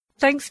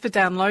Thanks for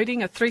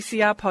downloading a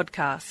 3CR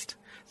podcast.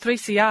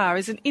 3CR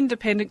is an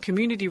independent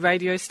community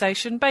radio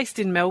station based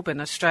in Melbourne,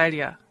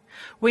 Australia.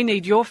 We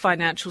need your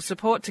financial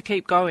support to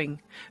keep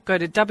going. Go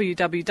to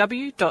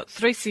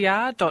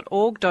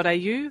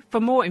www.3cr.org.au for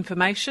more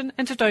information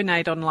and to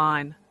donate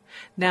online.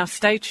 Now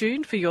stay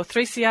tuned for your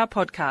 3CR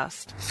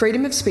podcast.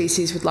 Freedom of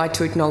Species would like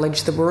to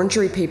acknowledge the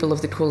Wurundjeri people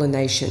of the Kulin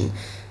Nation,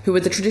 who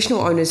are the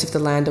traditional owners of the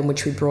land on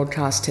which we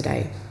broadcast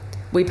today.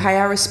 We pay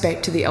our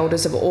respect to the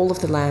elders of all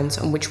of the lands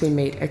on which we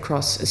meet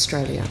across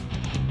Australia.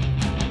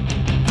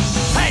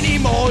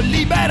 Animal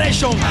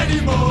liberation!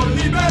 Animal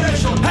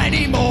liberation!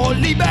 Animal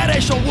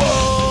liberation!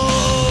 Whoa!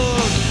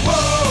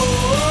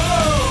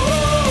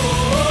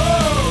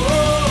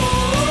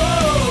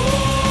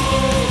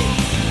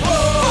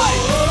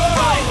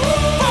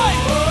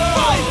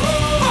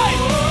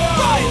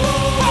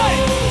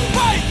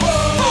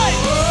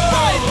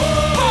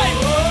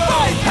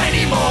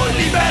 Animal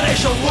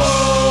liberation!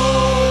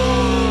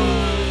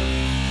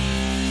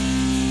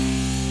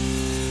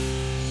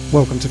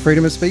 Welcome to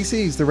Freedom of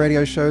Species, the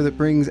radio show that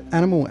brings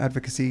animal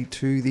advocacy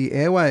to the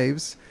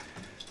airwaves.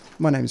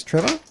 My name's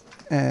Trevor,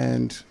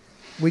 and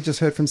we just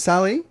heard from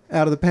Sally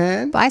out of the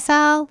pan. Bye,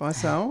 Sal. Bye,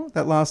 Sal.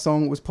 That last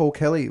song was Paul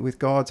Kelly with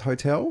God's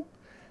Hotel.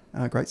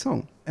 Great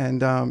song.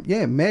 And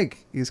Meg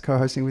is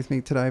co-hosting with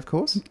me today, of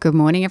course. Good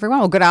morning,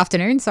 everyone. Or good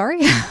afternoon, sorry.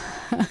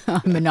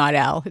 I'm a night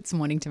owl. It's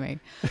morning to me.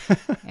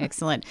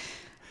 Excellent.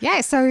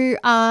 Yeah, so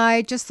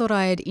I just thought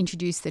I'd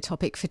introduce the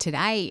topic for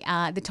today.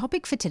 The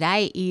topic for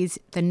today is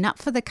the Nup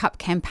To The Cup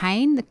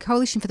campaign, the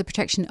Coalition for the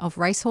Protection of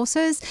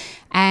Racehorses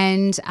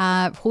and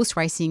horse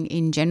racing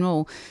in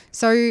general.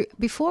 So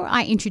before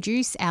I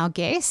introduce our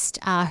guest,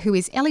 who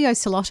is Elio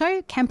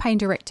Salotto, Campaign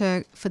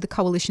Director for the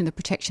Coalition for the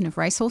Protection of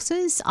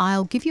Racehorses,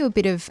 I'll give you a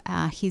bit of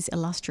his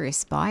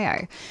illustrious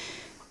bio.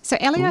 So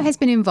Elio has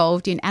been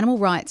involved in animal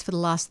rights for the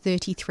last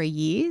 33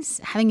 years,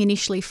 having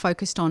initially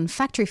focused on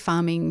factory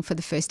farming for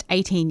the first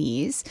 18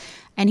 years,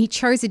 and he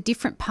chose a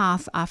different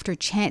path after a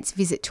chance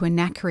visit to a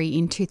knackery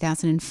in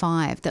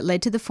 2005 that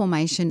led to the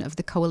formation of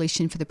the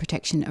Coalition for the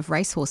Protection of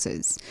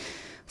Racehorses.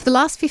 For the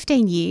last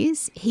 15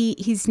 years,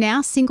 his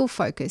now single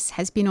focus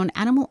has been on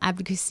animal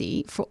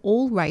advocacy for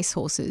all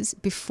racehorses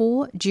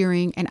before,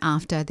 during and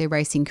after their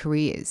racing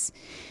careers.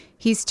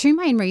 His two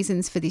main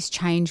reasons for this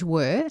change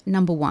were,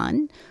 number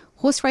one,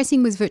 horse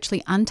racing was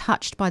virtually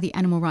untouched by the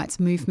animal rights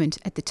movement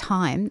at the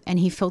time, and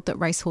he felt that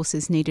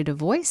racehorses needed a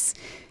voice.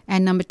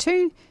 And number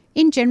two,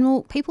 in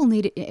general,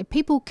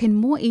 people can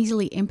more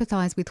easily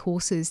empathise with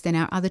horses than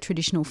our other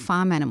traditional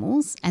farm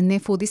animals, and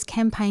therefore this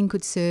campaign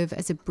could serve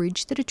as a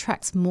bridge that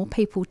attracts more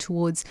people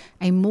towards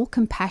a more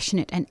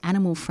compassionate and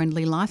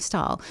animal-friendly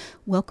lifestyle.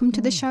 Welcome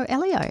to the show,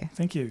 Elio.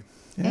 Thank you.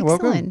 Yeah,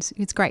 Excellent. welcome.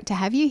 It's great to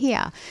have you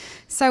here.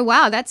 So,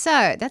 wow, that's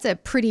a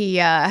pretty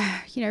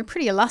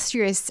pretty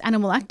illustrious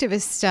animal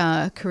activist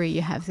career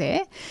you have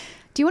there.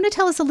 Do you want to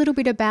tell us a little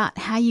bit about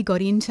how you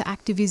got into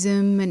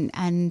activism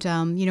and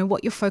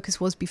what your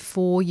focus was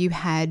before you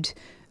formed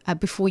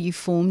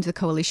the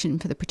Coalition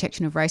for the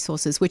Protection of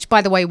Racehorses, which,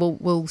 by the way,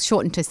 we'll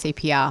shorten to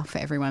CPR for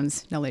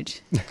everyone's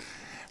knowledge.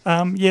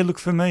 Look,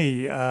 for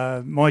me,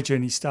 my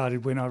journey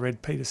started when I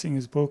read Peter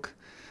Singer's book,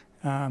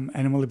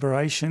 Animal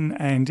Liberation,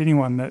 and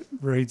anyone that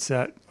reads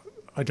that,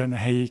 I don't know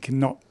how you can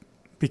not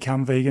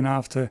become vegan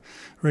after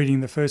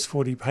reading the first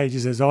 40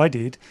 pages as I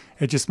did.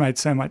 It just made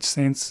so much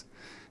sense.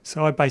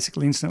 So I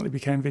basically instantly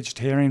became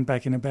vegetarian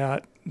back in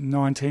about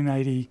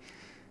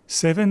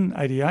 1987,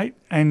 88.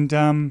 And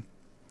then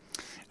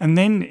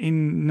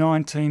in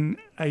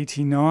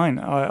 1989,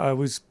 a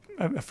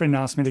friend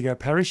asked me to go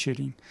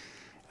parachuting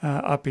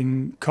up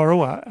in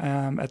Corowa.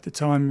 At the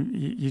time,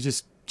 you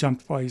just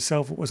jumped by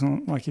yourself. It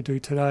wasn't like you do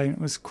today. It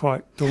was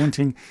quite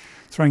daunting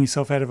throwing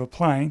yourself out of a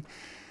plane.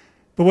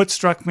 But what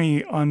struck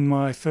me on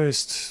my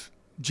first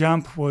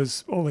jump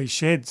was all these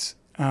sheds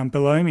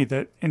below me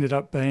that ended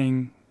up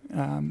being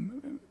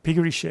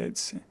piggery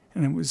sheds.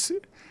 And it was,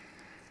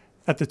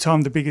 at the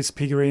time, the biggest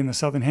piggery in the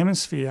Southern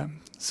Hemisphere.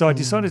 So I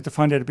decided to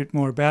find out a bit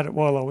more about it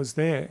while I was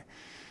there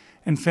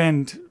and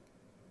found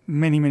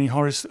many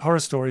horror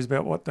stories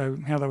about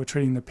how they were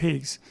treating the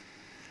pigs.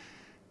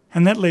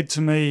 And that led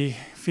to me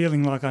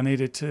feeling like I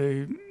needed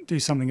to do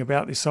something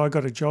about this. So I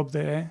got a job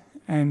there.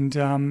 And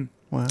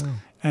Wow.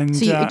 And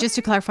So just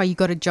to clarify, you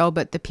got a job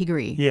at the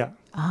piggery? Yeah.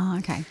 Oh,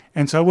 okay.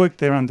 And so I worked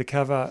there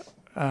undercover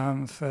for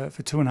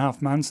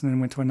 2.5 months, and then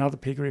went to another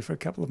piggery for a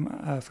couple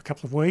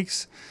of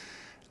weeks.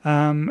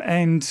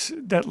 And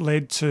that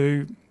led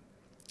to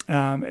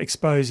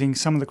exposing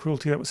some of the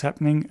cruelty that was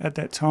happening at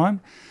that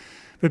time.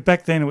 But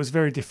back then it was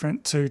very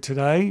different to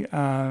today.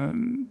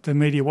 The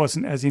media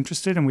wasn't as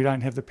interested, and we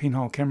don't have the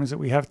pinhole cameras that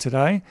we have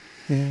today.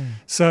 Yeah.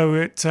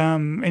 So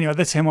anyway,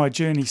 that's how my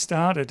journey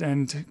started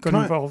and got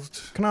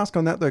involved. Can I ask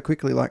on that though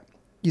quickly? Like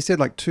you said,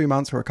 like 2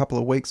 months or a couple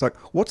of weeks. Like,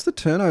 what's the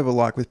turnover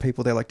like with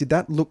people there? Like,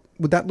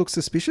 would that look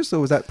suspicious,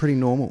 or was that pretty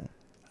normal?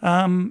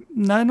 No,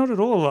 not at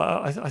all.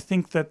 I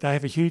think that they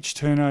have a huge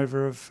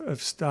turnover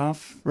of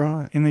staff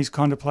in these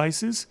kind of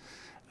places.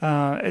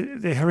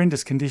 They're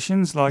horrendous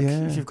conditions. Like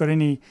if you've got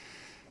any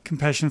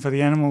compassion for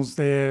the animals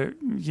there.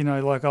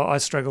 Like I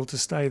struggled to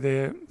stay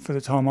there for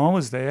the time I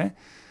was there,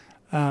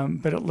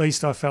 but at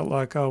least I felt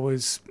like I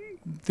was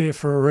there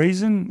for a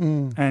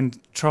reason and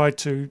tried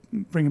to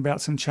bring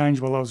about some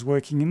change while I was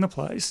working in the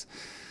place.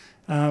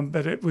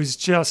 But it was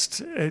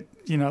just,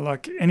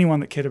 like anyone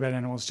that cared about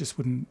animals just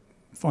wouldn't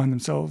find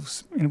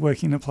themselves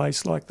working in a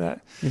place like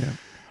that. Yeah.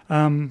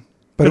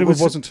 But it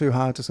wasn't too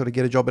hard to sort of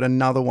get a job at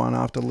another one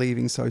after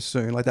leaving so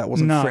soon? Like that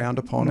wasn't frowned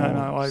upon?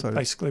 No. I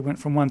basically went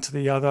from one to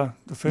the other.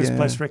 The first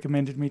place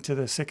recommended me to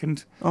the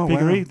second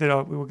piggery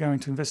that we were going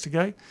to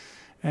investigate.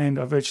 And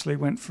I virtually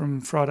went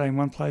from Friday in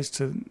one place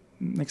to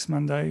next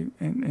Monday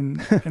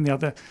in the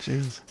other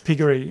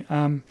piggery.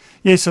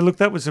 So look,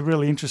 that was a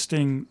really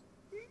interesting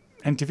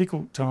and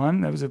difficult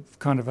time. That was a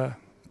kind of a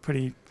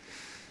pretty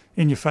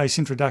in-your-face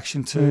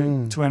introduction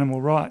to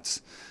animal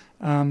rights.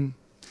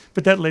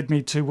 But that led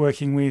me to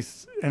working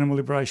with Animal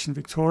Liberation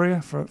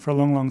Victoria for a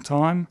long, long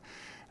time,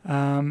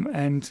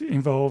 and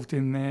involved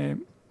in their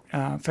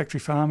factory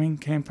farming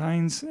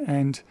campaigns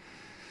and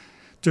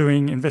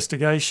doing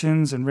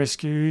investigations and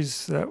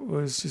rescues. That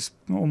was just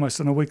almost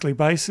on a weekly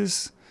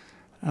basis.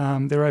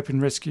 Their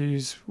open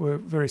rescues were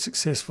very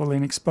successful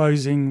in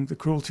exposing the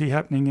cruelty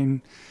happening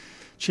in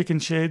chicken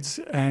sheds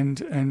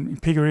and in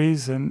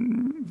piggeries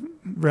and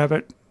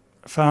rabbit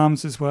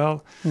farms as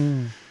well.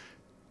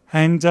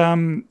 And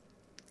I'm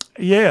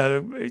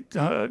eternally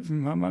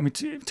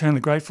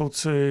grateful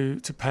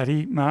to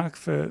Patty Mark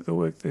for the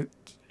work that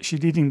she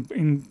did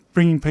in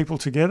bringing people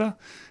together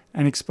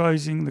and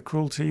exposing the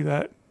cruelty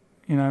that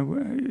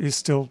is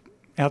still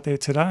out there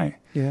today.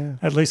 Yeah.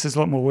 At least there's a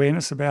lot more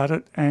awareness about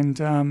it, and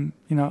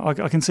I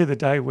can see the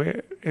day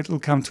where it'll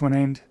come to an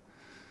end.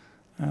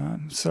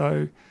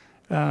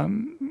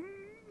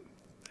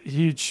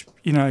 Huge,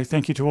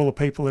 thank you to all the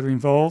people that are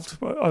involved.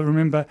 I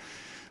remember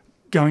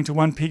going to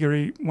one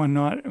piggery one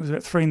night. It was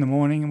about 3 a.m,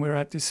 and we were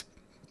at this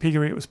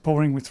piggery. It was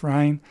pouring with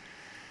rain,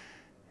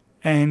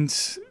 and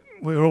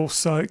we were all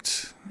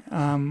soaked,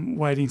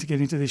 waiting to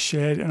get into this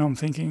shed. And I'm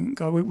thinking,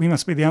 God, we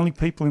must be the only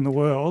people in the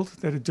world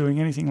that are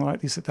doing anything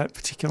like this at that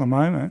particular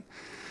moment.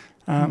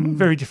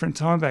 Very different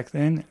time back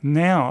then.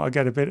 Now I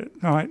go to bed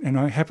at night and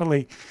I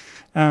happily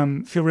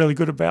feel really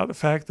good about the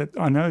fact that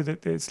I know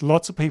that there's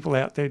lots of people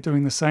out there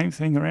doing the same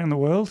thing around the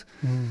world.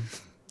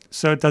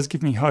 So it does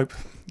give me hope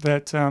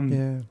that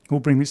we'll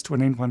bring this to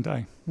an end one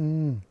day.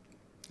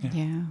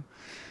 Yeah.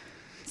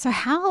 So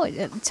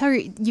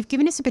you've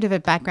given us a bit of a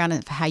background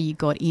of how you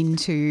got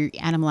into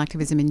animal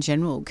activism in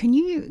general. Can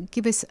you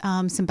give us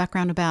some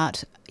background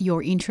about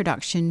your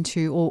introduction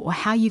to or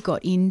how you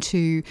got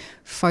into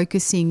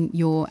focusing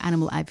your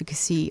animal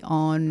advocacy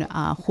on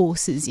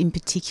horses, in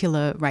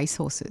particular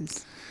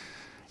racehorses?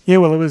 Yeah,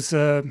 well, it was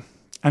a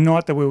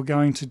night that we were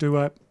going to do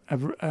a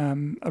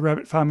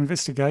rabbit farm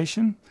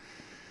investigation.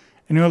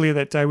 And earlier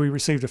that day, we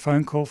received a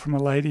phone call from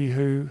a lady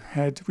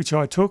which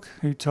I took,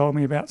 who told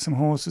me about some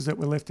horses that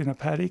were left in a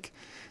paddock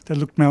that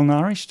looked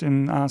malnourished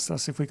and asked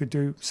us if we could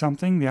do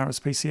something. The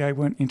RSPCA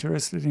weren't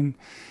interested in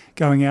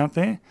going out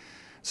there.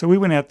 So we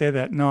went out there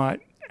that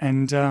night,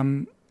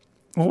 and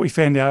what we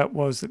found out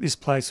was that this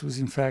place was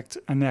in fact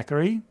a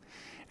knackery,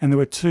 and there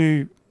were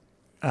 2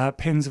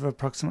 pens of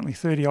approximately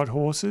 30-odd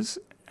horses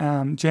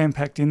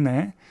jam-packed in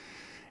there,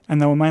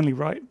 and they were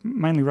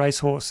mainly race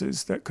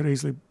horses that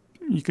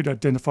you could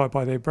identify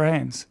by their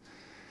brands.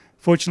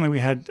 Fortunately, we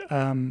had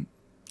a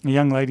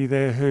young lady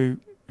there who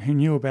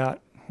knew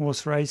about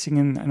horse racing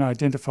and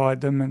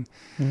identified them.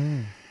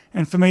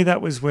 And for me,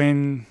 that was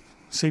when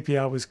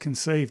CPR was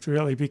conceived,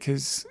 really,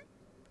 because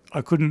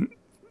I couldn't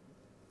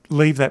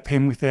leave that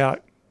pen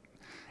without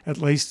at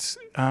least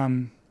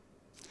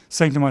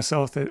saying to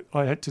myself that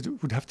I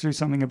would have to do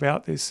something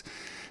about this.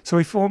 So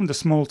we formed a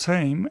small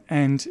team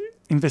and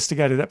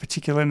investigated that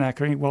particular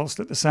knackery, whilst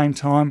at the same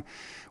time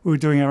we were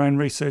doing our own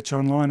research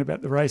online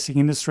about the racing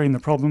industry and the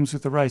problems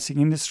with the racing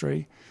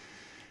industry.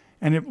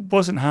 And it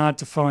wasn't hard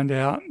to find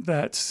out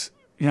that,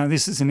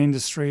 this is an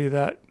industry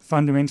that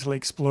fundamentally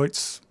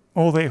exploits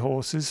all their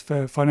horses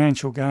for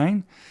financial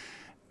gain,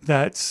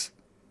 that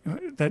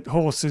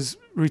horses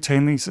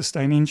routinely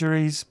sustain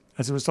injuries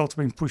as a result of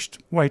being pushed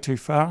way too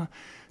far,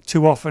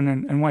 too often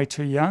and way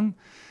too young.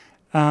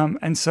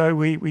 And so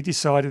we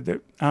decided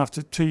that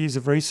after 2 years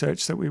of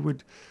research that we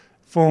would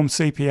form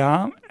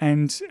CPR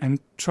and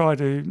try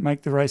to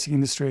make the racing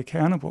industry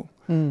accountable.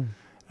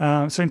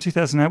 So in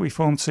 2008 we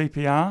formed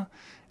CPR.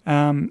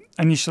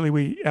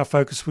 Initially our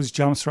focus was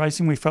jumps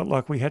racing. We felt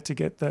like we had to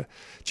get the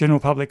general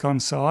public on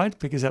side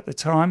because at the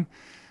time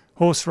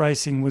horse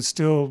racing was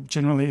still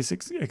generally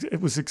it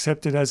was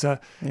accepted as a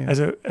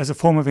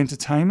form of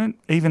entertainment,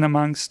 even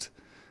amongst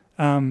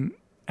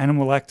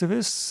animal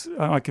activists.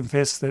 I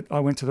confess that I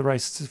went to the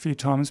races a few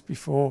times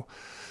before,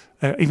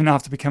 even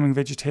after becoming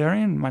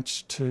vegetarian,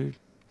 much to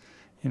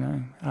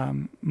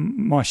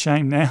my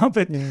shame now.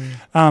 But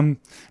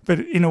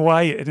in a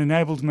way, it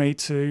enabled me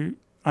to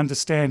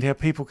understand how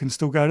people can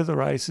still go to the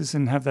races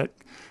and have that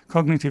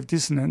cognitive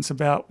dissonance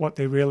about what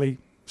they're really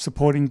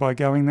supporting by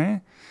going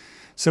there.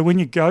 So when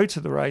you go to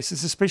the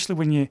races, especially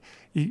when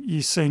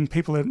you're seeing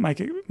people that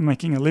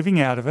making a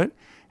living out of it,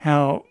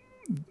 how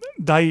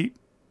they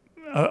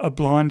are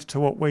blind to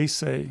what we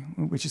see,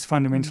 which is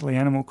fundamentally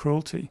animal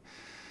cruelty.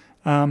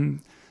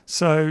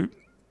 So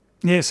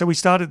we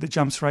started the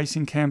Jumps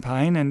Racing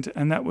campaign,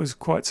 and that was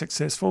quite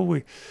successful.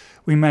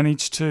 We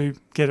managed to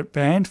get it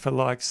banned for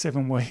like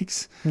 7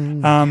 weeks.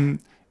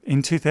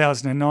 In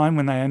 2009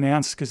 when they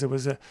announced, because there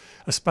was a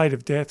spate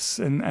of deaths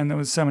and there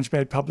was so much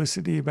bad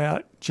publicity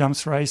about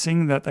jumps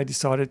racing, that they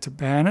decided to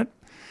ban it.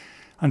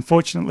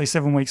 Unfortunately,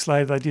 7 weeks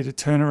later, they did a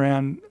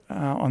turnaround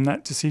on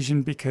that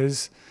decision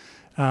because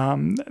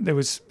there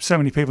was so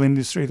many people in the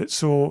industry that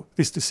saw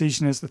this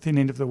decision as the thin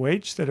end of the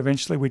wedge, that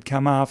eventually we'd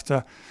come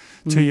after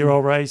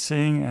 2-year-old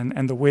racing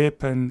and the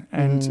whip and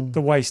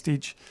the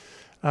wastage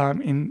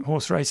in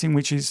horse racing,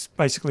 which is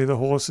basically the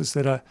horses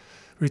that are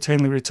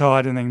routinely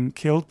retired and then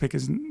killed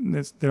because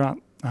there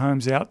aren't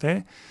homes out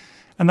there.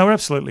 And they were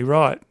absolutely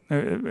right.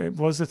 It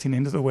was the thin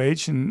end of the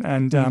wedge.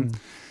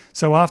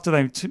 So after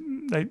they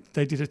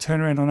did a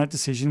turnaround on that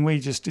decision, we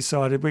just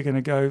decided we're going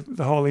to go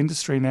the whole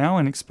industry now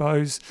and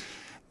expose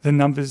the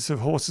numbers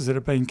of horses that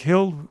have been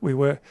killed. We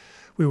were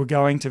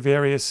going to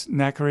various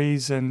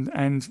knackeries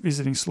and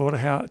visiting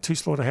two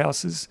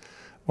slaughterhouses.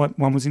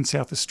 One was in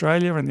South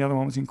Australia and the other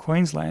one was in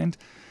Queensland.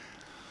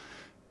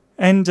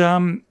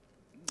 And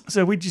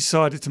so we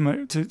decided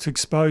to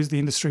expose the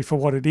industry for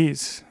what it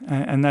is,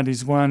 and that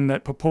is one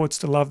that purports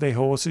to love their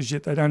horses,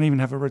 yet they don't even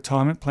have a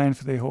retirement plan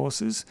for their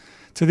horses.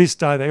 To this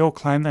day, they all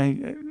claim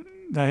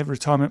they have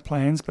retirement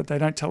plans, but they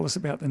don't tell us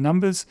about the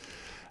numbers.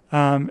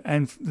 And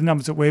the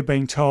numbers that we're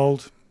being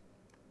told,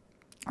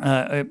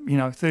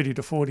 30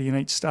 to 40 in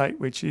each state,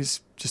 which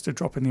is just a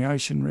drop in the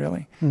ocean,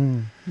 really.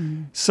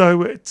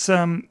 So it's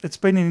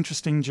been an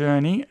interesting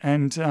journey,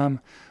 and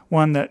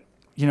one that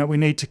we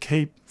need to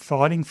keep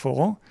fighting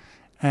for.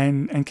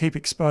 And keep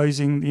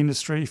exposing the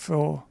industry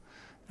for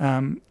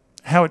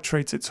how it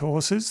treats its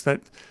horses, that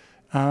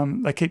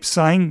they keep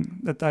saying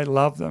that they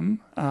love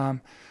them.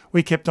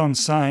 We kept on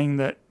saying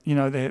that,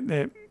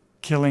 they're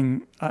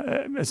killing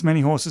as many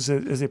horses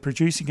as they're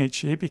producing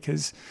each year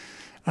because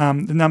the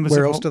numbers...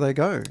 Where else do they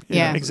go?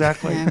 Yeah.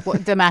 Exactly. Yeah.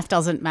 The math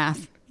doesn't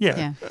math.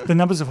 Yeah. The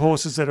numbers of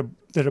horses that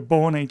are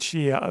born each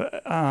year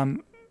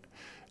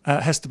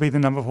has to be the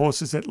number of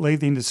horses that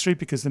leave the industry,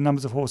 because the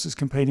numbers of horses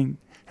competing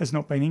has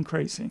not been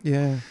increasing.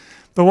 Yeah.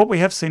 But what we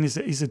have seen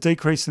is a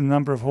decrease in the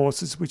number of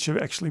horses which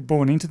are actually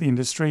born into the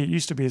industry. It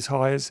used to be as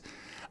high as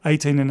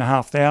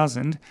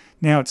 18,500.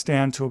 Now it's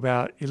down to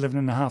about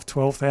 11,500,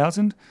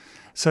 12,000.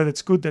 So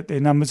that's good that their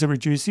numbers are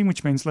reducing,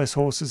 which means less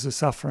horses are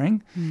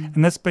suffering.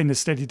 And that's been a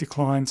steady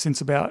decline since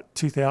about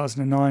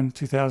 2009,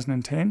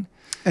 2010.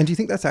 And do you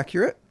think that's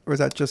accurate? Or is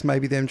that just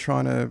maybe them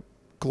trying to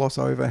gloss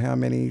over how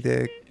many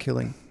they're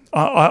killing?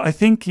 I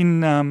think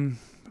in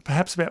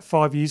perhaps about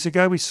 5 years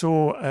ago, we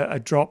saw a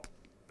drop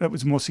that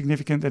was more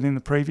significant than in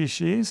the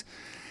previous years.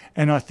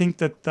 And I think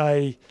that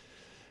they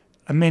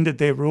amended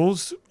their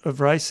rules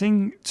of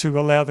racing to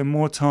allow them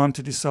more time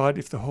to decide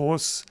if the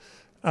horse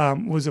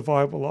was a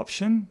viable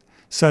option,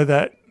 so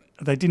that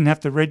they didn't have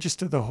to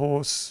register the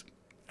horse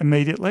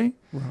immediately.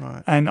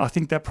 Right. And I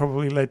think that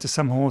probably led to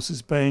some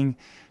horses being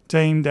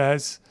deemed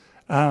as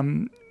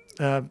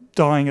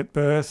dying at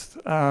birth,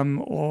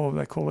 or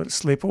they call it a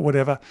slip or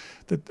whatever,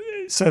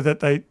 so that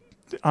they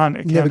aren't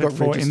accounted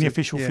for in the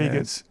official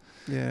figures.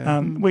 Yeah.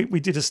 We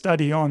did a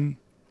study on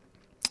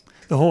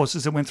the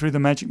horses that went through the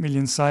Magic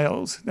Million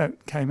sales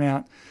that came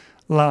out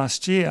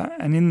last year,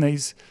 and in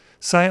these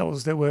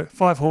sales there were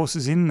 5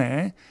 horses in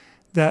there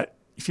that,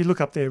 if you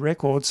look up their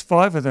records,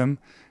 5 of them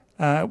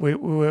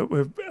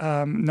were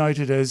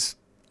noted as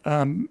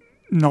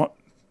not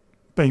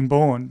being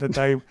born, that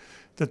they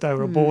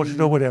were aborted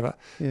or whatever,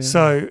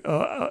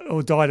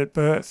 or died at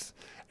birth.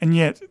 And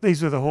yet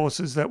these were the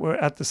horses that were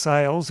at the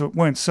sales, that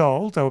weren't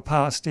sold, they were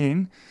passed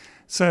in.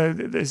 So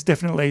there's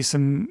definitely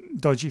some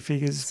dodgy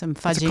figures. Some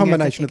fudging. It's a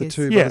combination of the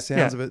two, by Yeah, the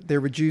sounds yeah. of it. They're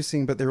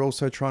reducing, but they're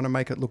also trying to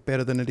make it look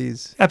better than it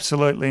is.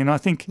 Absolutely. And I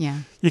think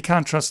you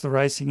can't trust the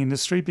racing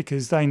industry,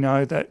 because they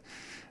know that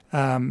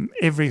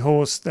every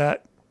horse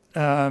that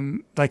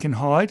they can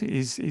hide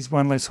is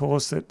one less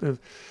horse that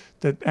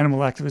animal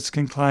activists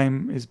can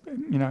claim is,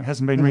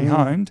 hasn't been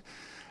rehomed.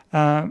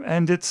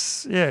 And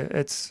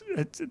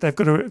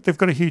they've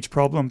got a huge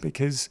problem,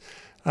 because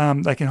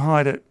they can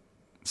hide it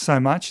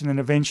so much, and then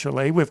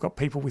eventually we've got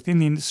people within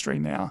the industry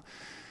now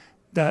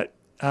that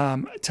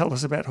tell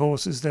us about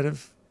horses that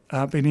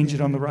have been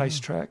injured on the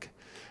racetrack,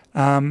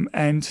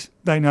 and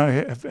they know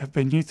have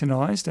been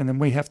euthanised, and then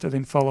we have to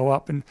then follow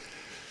up. And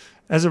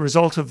as a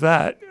result of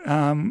that,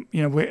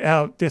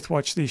 our Death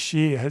Watch this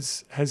year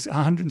has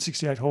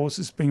 168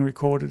 horses being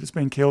recorded as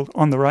being killed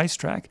on the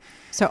racetrack.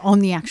 So on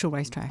the actual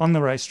racetrack? On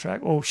the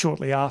racetrack, or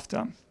shortly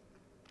after,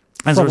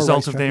 as a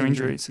result of their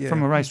injuries,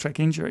 from a racetrack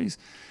injuries.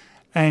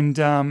 And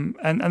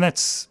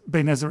that's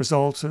been as a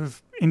result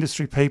of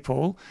industry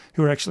people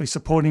who are actually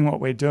supporting what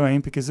we're doing,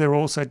 because they're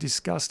also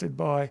disgusted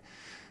by,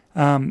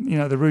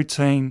 the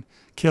routine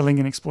killing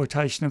and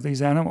exploitation of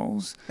these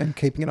animals. And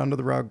keeping it under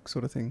the rug,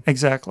 sort of thing.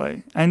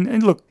 Exactly.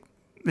 And look,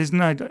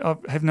 I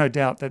have no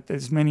doubt that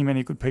there's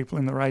many good people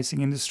in the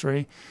racing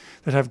industry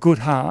that have good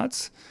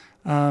hearts,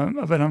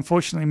 but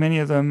unfortunately many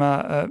of them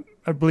are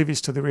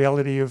oblivious to the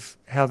reality of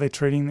how they're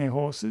treating their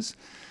horses.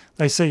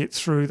 They see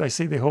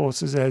their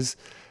horses as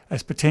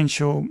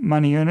potential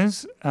money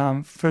earners,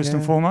 first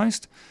and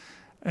foremost.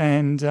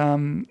 And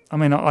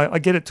I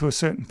get it to a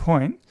certain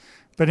point,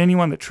 but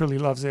anyone that truly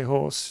loves their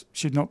horse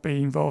should not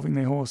be involving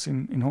their horse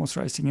in horse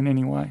racing in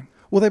any way.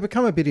 Well, they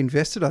become a bit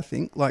invested, I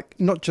think, like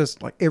not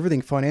just like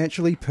everything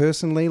financially,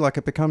 personally, like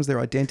it becomes their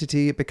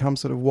identity. It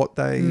becomes sort of what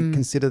they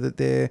consider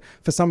that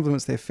for some of them,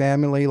 it's their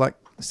family, like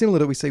similar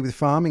to what we see with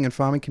farming and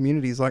farming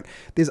communities. Like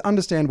there's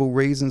understandable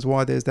reasons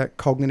why there's that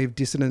cognitive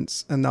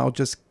dissonance, and they'll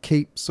just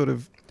keep sort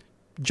of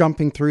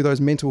jumping through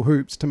those mental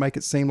hoops to make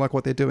it seem like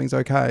what they're doing is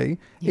okay,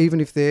 even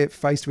if they're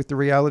faced with the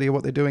reality of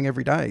what they're doing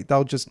every day.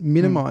 They'll just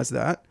minimize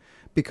that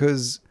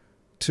because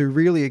to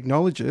really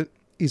acknowledge it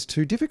is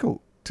too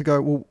difficult. To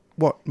go, well,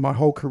 what, my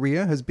whole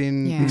career has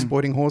been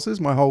exploiting horses.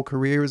 My whole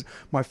career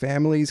my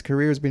family's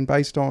career has been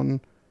based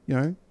on,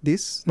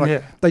 this.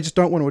 They just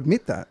don't want to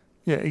admit that.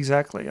 Yeah,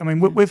 exactly. I mean,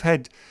 we've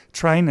had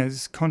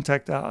trainers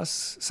contact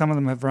us. Some of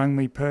them have rung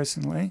me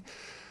personally.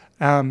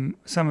 Some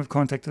have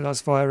contacted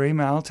us via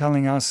email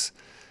telling us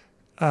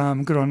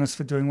good on us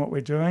for doing what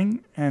we're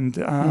doing.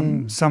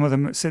 And some of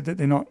them said that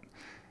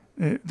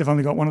they've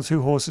only got 1 or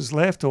 2 horses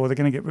left, or they're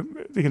going to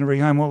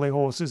rehome all their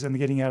horses and they're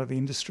getting out of the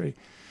industry.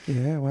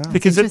 Yeah, wow.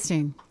 Because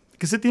interesting.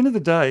 Because at the end of the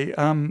day,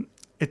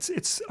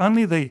 it's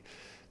only the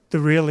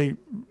really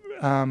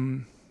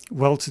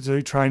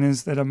well-to-do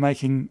trainers that are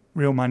making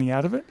real money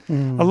out of it.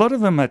 A lot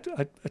of them are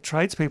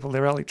tradespeople.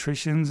 They're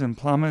electricians and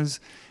plumbers,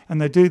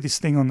 and they do this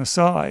thing on the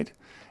side,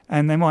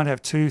 and they might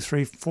have 2,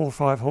 3, 4,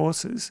 5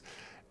 horses,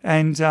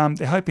 and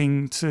they're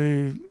hoping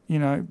to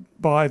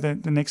buy the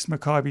next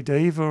Maccabi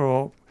Diva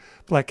or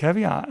Black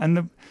Caviar.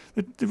 And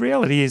the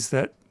reality is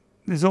that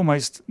there's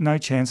almost no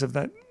chance of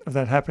that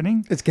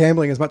happening. It's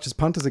gambling as much as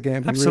punters are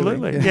gambling.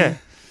 Absolutely, really. yeah.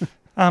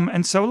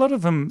 And so a lot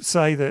of them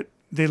say that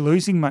they're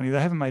losing money. They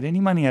haven't made any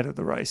money out of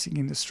the racing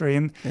industry.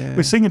 And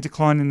we're seeing a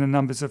decline in the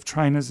numbers of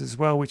trainers as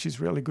well, which is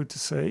really good to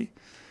see.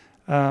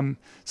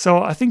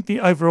 So I think the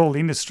overall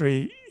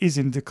industry is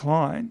in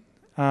decline,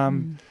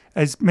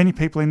 as many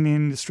people in the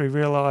industry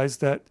realise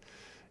that,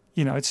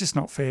 it's just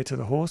not fair to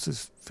the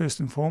horses, first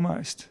and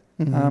foremost.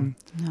 No.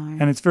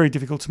 And it's very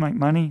difficult to make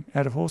money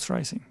out of horse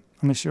racing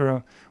unless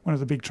you're one of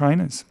the big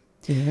trainers.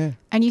 Yeah.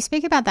 And you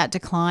speak about that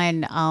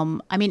decline.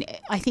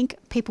 I think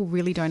people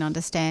really don't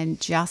understand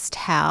just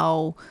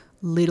how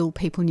little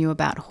people knew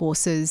about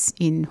horses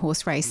in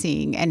horse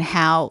racing, and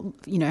how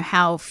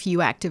few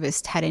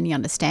activists had any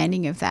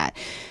understanding of that.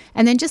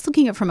 And then just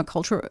looking at it from a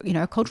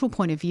cultural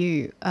point of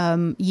view,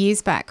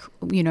 years back,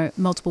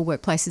 multiple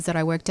workplaces that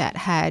I worked at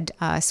had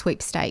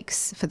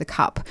sweepstakes for the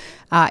cup.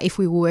 If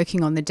we were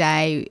working on the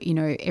day,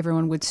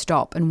 everyone would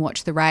stop and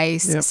watch the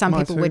race. Yep, some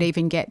people would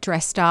even get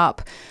dressed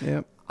up.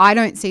 Yep. I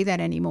don't see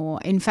that anymore.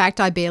 In fact,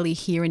 I barely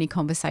hear any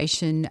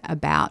conversation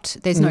about,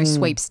 there's no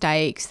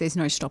sweepstakes, there's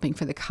no stopping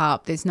for the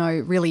cup, there's no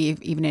really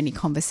even any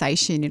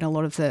conversation in a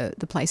lot of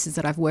the places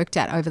that I've worked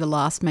at over the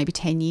last maybe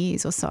 10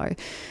 years or so.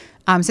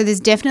 So there's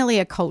definitely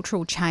a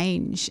cultural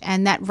change,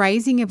 and that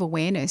raising of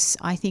awareness,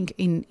 I think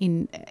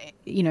in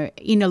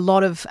a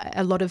lot of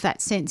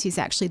that sense is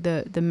actually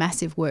the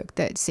massive work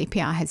that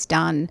CPR has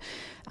done.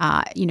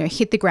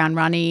 Hit the ground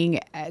running,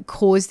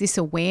 cause this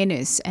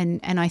awareness, and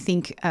I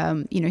think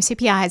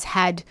CPR has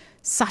had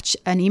such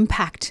an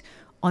impact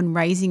on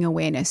raising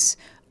awareness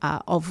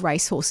of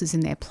racehorses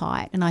and their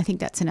plight, and I think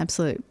that's an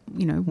absolute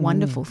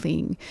wonderful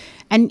thing.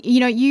 And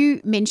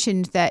you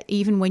mentioned that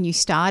even when you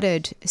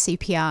started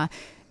CPR,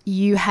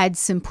 you had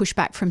some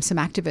pushback from some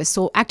activists,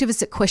 or activists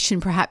that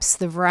questioned perhaps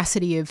the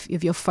veracity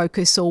of your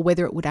focus or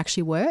whether it would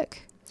actually work.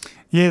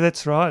 Yeah,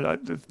 that's right.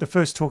 The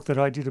first talk that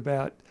I did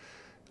about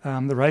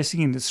the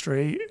racing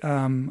industry,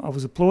 I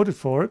was applauded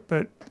for it,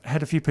 but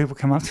had a few people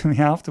come up to me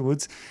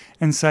afterwards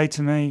and say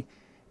to me,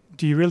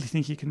 do you really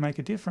think you can make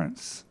a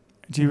difference?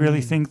 Do you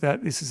really think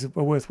that this is a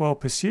worthwhile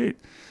pursuit?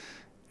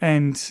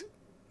 And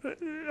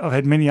I've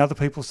had many other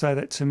people say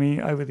that to me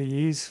over the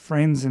years,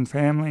 friends and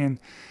family, and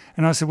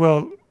I said,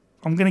 well,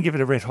 I'm going to give it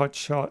a red hot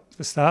shot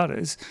for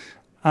starters,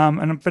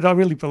 but I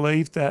really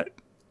believed that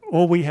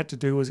all we had to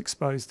do was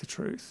expose the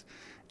truth,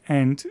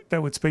 and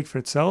that would speak for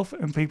itself,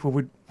 and people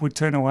would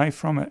turn away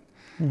from it.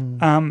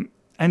 And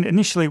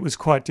initially it was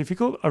quite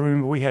difficult. I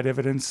remember we had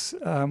evidence,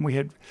 we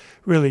had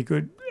really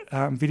good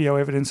video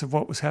evidence of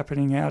what was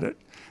happening out at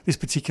this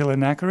particular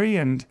knackery,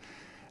 and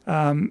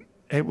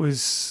it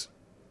was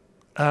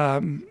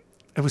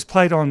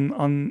played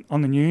on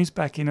the news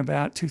back in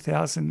about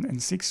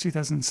 2006,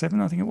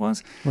 2007, I think it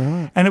was.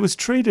 Right. And it was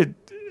treated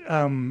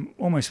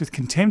almost with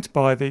contempt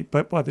by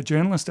the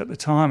journalist at the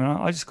time, and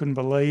I just couldn't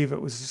believe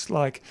it. Was just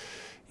like,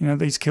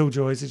 these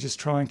killjoys are just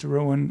trying to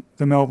ruin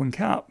the Melbourne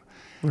Cup.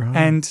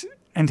 Right.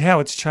 And how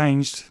it's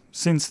changed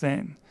since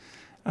then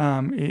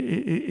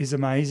is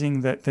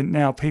amazing that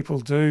now people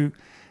do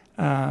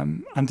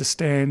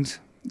understand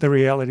the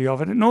reality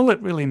of it. And all it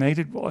really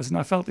needed was, and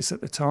I felt this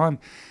at the time,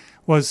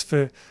 was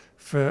for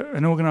for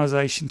an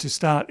organisation to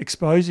start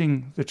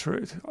exposing the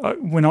truth.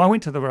 When I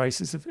went to the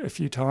races a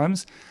few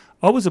times,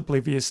 I was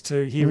oblivious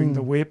to hearing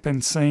the whip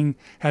and seeing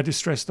how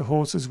distressed the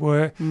horses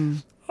were.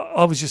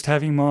 I was just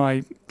having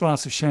my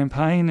glass of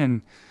champagne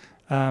and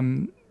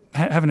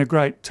having a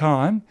great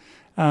time.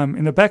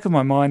 In the back of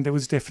my mind, there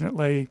was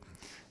definitely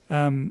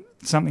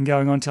something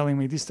going on telling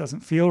me this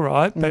doesn't feel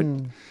right, but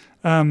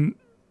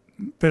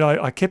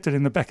I kept it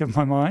in the back of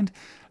my mind.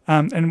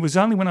 And it was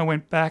only when I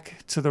went back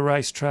to the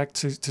racetrack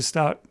to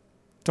start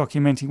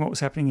documenting what was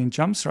happening in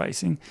jumps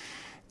racing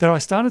that I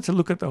started to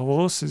look at the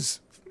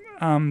horses,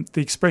 the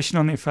expression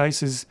on their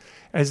faces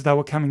as they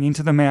were coming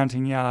into the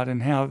mounting yard,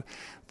 and how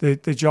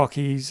the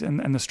jockeys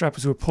and the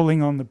strappers were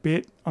pulling on the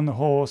bit on the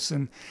horse,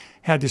 and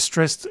how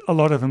distressed a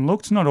lot of them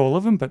looked. Not all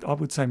of them, but I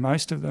would say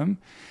most of them.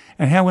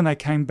 And how when they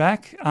came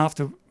back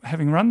after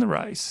having run the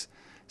race,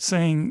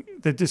 seeing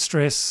the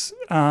distress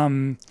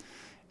that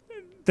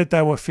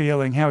they were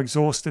feeling, how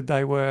exhausted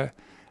they were.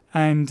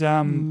 And,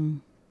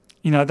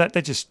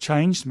 that just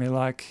changed me.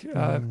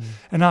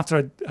 And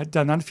after I'd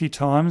done that a few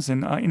times,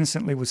 and I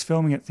innocently was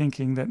filming it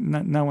thinking that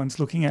no one's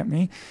looking at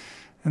me.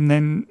 And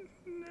then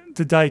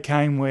the day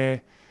came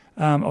where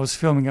I was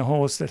filming a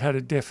horse that had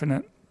a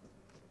definite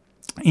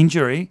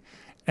injury,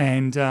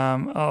 and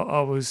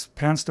I was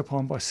pounced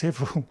upon by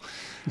several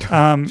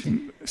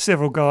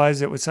guys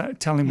that were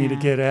telling me to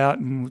get out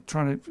and were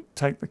trying to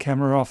take the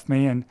camera off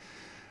me. And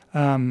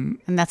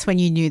that's when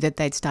you knew that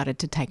they'd started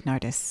to take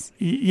notice.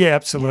 Yeah,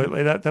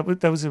 absolutely. Yeah.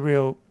 That was a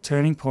real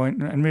turning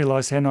point, and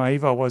realised how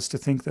naive I was to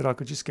think that I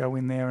could just go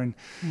in there and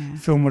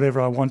film whatever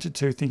I wanted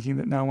to, thinking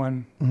that no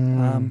one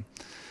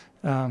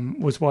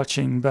was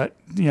watching. But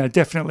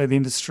definitely the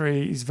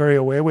industry is very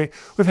aware. We've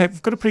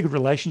got a pretty good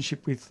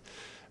relationship with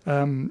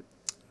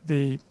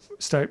the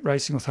state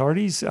racing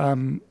authorities,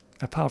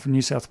 apart from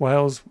New South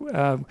Wales,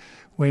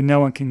 where no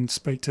one can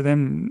speak to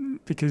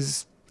them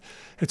because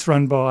it's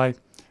run by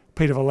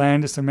Peter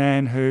Volandis, a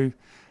man who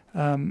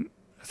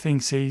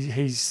thinks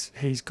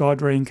he's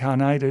God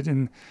reincarnated,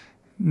 and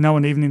no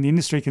one even in the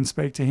industry can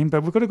speak to him.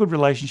 But we've got a good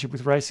relationship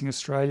with Racing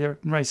Australia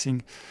and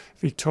Racing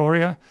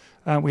Victoria.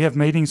 We have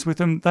meetings with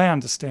them. They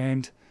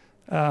understand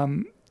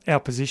our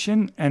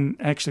position and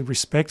actually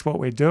respect what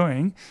we're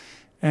doing.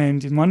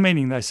 And in one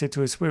meeting they said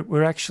to us,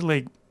 we're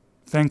actually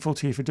thankful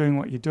to you for doing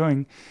what you're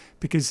doing,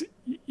 because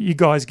you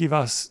guys give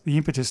us the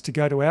impetus to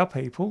go to our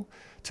people,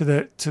 to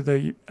the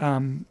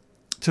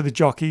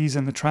jockeys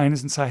and the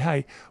trainers, and say,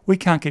 hey, we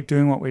can't keep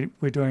doing what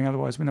we're doing,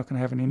 otherwise we're not going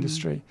to have an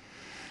industry.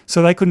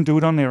 So they couldn't do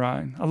it on their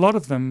own. A lot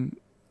of them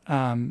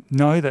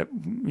know that,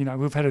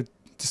 we've had a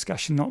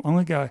discussion not long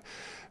ago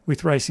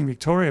with Racing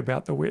Victoria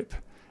about the whip,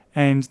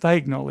 and they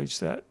acknowledge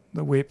that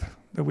the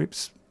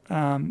whip's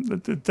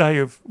the day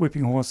of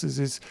whipping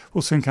horses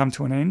will soon come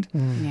to an end.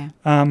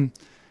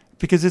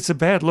 Because it's a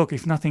bad look,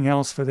 if nothing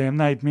else, for them.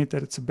 They admit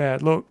that it's a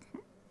bad look.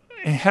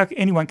 And how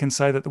anyone can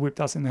say that the whip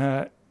doesn't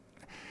hurt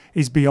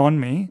is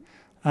beyond me.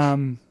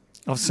 I've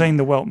seen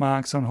the welt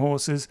marks on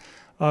horses.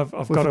 I've got a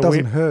whip. If it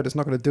doesn't hurt, it's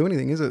not going to do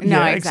anything, is it?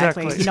 No,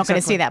 exactly. You're not going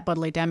to see that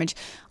bodily damage.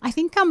 I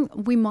think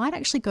we might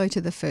actually go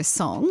to the first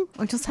song.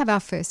 We'll just have our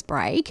first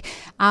break.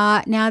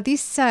 Now,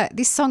 this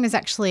song is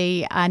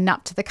actually a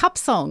Nup To The Cup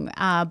song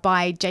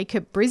by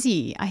Jacob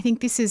Brizzy. I think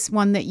this is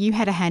one that you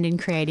had a hand in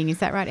creating. Is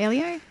that right,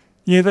 Elio?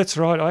 Yeah, that's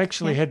right. I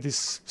actually had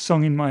this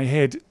song in my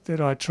head that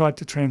I tried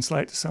to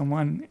translate to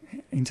someone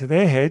into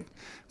their head.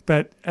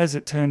 But as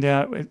it turned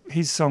out,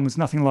 his song was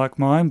nothing like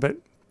mine, but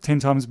 10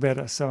 times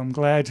better. So I'm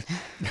glad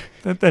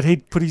that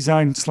he'd put his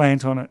own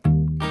slant on it.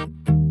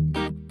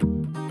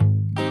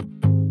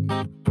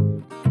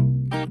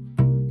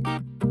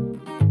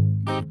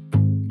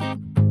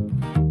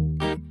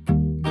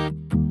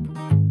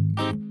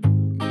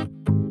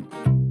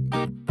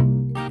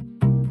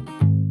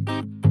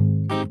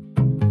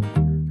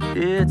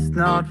 It's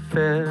not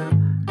fair,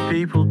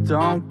 people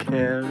don't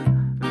care.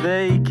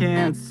 They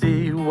can't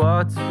see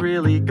what's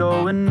really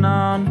going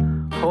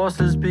on.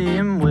 Horses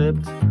being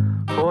whipped,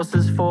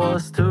 horses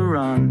forced to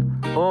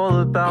run. All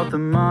about the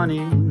money,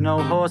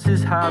 no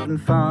horses having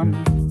fun.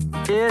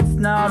 It's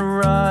not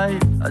right,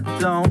 I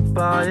don't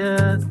buy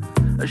it.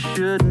 I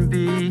shouldn't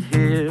be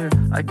here,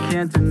 I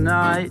can't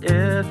deny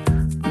it.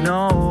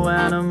 No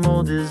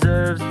animal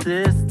deserves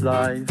this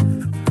life.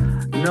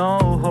 No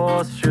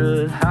horse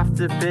should have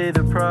to pay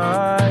the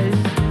price.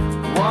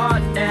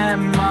 What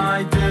am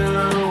I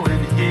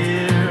doing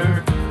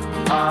here?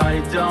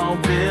 I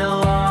don't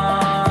belong.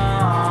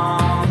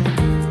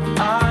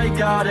 I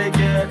gotta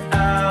get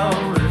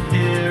out of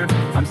here.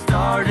 I'm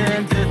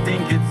starting to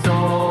think it's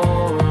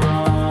all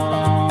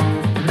wrong.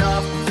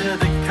 Nup to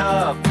the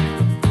cup,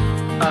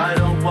 I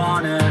don't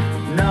want it.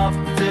 Nup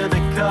to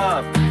the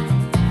cup,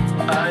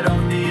 I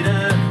don't need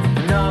it.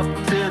 Nup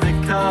to the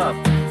cup,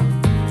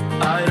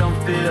 I don't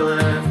feel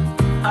it.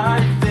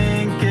 I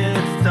think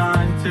it's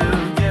time to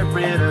get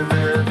rid of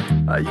it.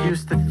 I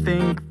used to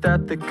think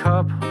that the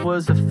cup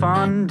was a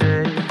fun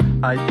day.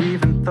 I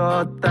even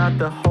thought that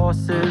the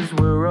horses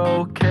were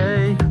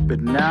okay.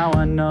 But now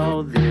I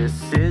know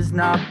this is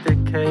not the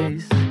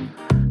case.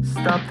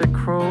 Stop the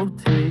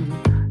cruelty,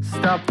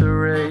 stop the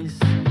race.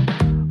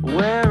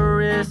 We're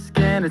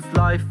risking its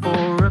life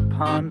for a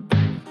punt,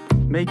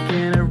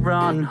 making it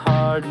run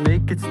hard,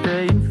 make it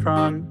stay in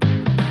front.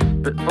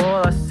 But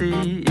all I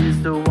see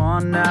is the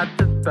one at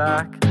the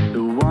back,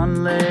 the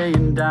one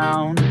laying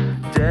down,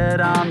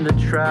 dead on the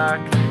track.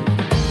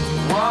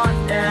 What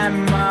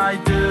am I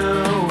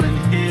doing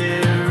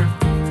here?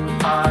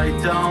 I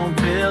don't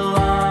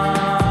belong.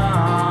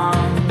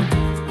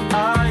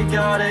 I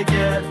gotta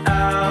get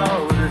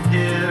out of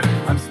here.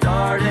 I'm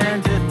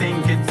starting to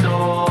think it's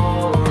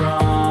all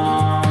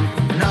wrong.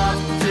 Nup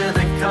to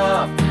the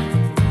cup,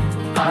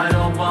 I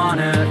don't want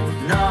it.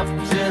 Nup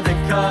to the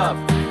cup,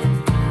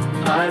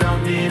 I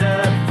don't need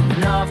it.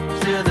 Nup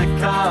to the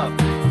cup,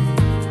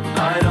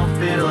 I don't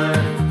feel it.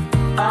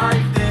 I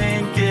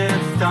think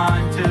it's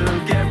time to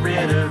get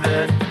rid of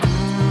it.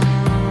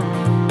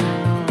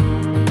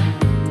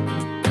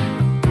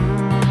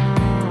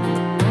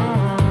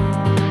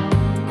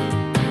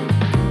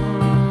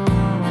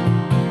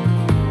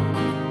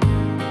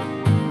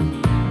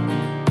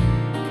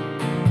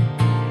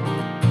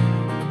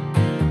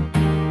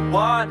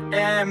 What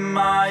am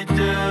I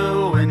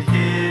doing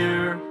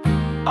here?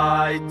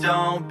 I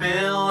don't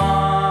belong.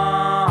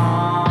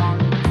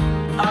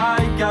 I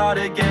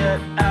gotta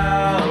get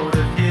out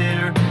of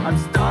here. I'm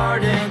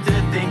starting to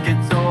think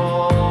it's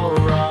all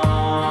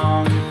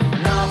wrong.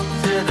 Nup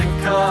to the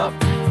cup,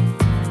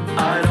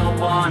 I don't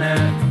want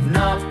it.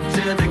 Nup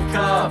to the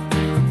cup,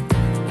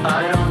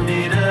 I don't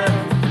need it.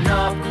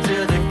 Nup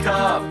to the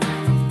cup,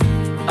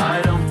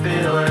 I don't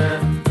feel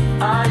it.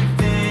 I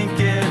think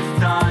it's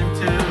time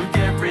to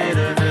get rid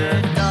of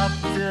it. Nup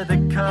to the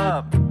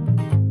cup,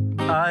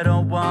 I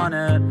don't want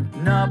it.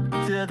 Nup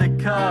to the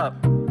cup,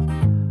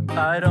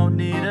 I don't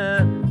need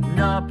it.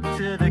 Nup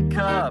to the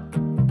cup,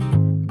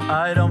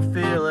 I don't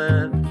feel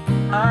it.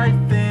 I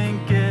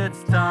think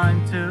it's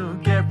time to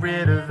get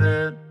rid of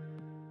it.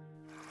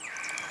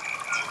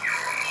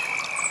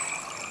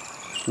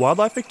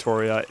 Wildlife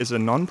Victoria is a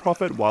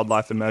non-profit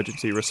wildlife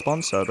emergency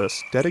response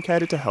service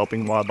dedicated to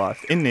helping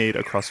wildlife in need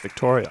across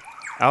Victoria.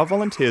 Our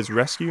volunteers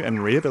rescue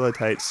and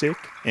rehabilitate sick,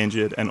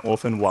 injured and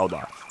orphaned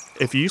wildlife.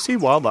 If you see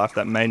wildlife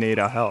that may need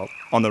our help,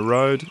 on the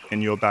road,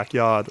 in your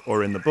backyard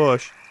or in the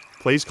bush,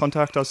 please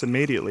contact us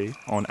immediately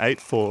on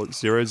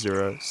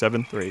 8400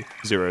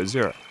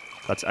 7300.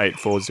 That's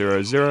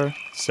 8400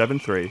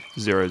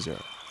 7300.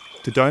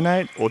 To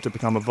donate or to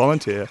become a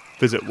volunteer,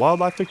 visit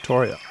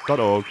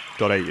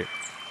wildlifevictoria.org.au.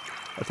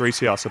 A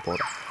 3CR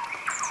supporter.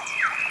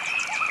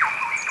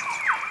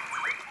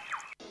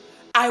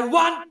 I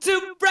want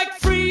to break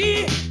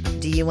free.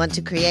 Do you want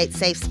to create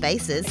safe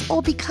spaces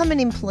or become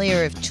an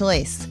employer of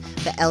choice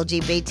for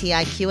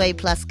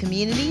LGBTIQA+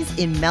 communities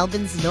in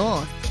Melbourne's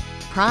North?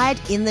 Pride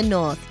in the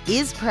North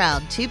is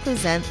proud to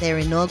present their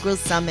inaugural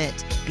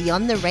summit,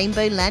 Beyond the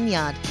Rainbow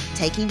Lanyard,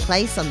 taking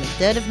place on the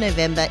 3rd of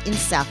November in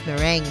South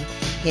Morang.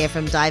 Hear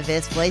from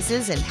diverse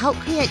voices and help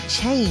create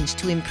change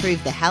to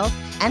improve the health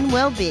and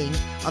well-being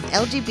of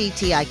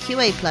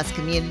LGBTIQA+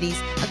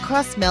 communities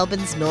across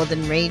Melbourne's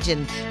northern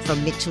region,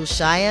 from Mitchell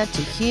Shire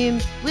to Hume,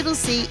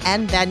 Whittlesea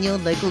and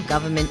Banyule local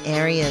government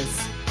areas.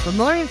 For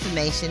more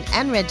information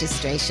and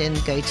registration,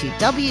 go to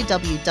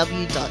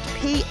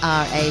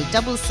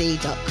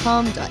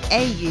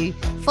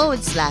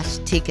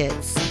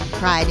www.pracc.com.au/tickets.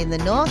 Pride in the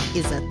North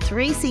is a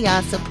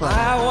 3CR supporter.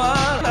 I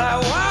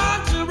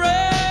want to break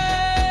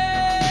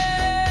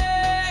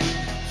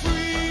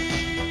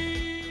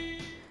free.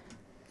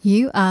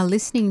 You are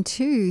listening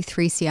to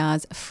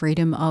 3CR's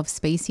Freedom of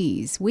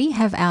Species. We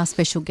have our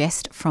special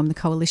guest from the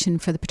Coalition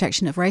for the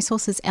Protection of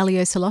Racehorses,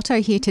 Elio Salotto,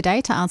 here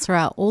today to answer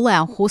all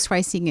our horse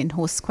racing and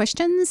horse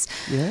questions.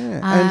 Yeah,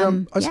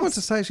 and I just wanted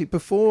to say, actually,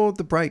 before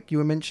the break, you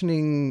were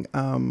mentioning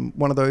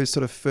one of those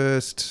sort of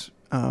first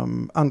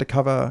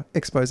undercover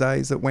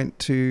exposés that went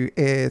to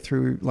air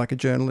through like a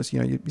journalist.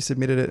 You know, you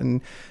submitted it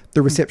and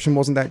the reception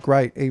wasn't that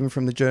great, even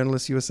from the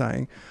journalists, you were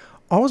saying.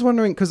 I was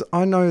wondering, because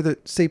I know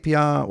that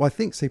CPR, well, I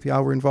think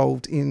CPR were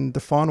involved in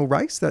the final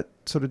race, that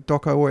sort of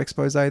doco or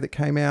expose that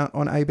came out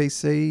on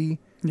ABC.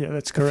 Yeah,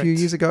 that's correct. A few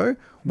years ago.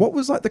 What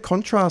was like the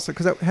contrast?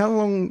 Because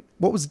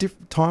what was the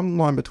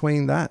timeline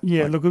between that?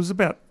 Yeah, look, it was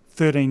about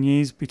 13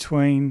 years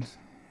between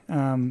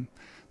the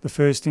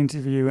first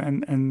interview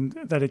and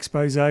that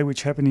expose,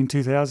 which happened in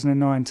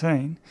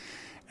 2019.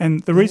 And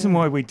the reason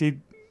why we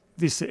did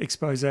this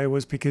expose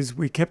was because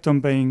we kept on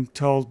being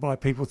told by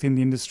people within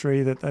the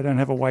industry that they don't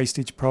have a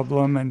wastage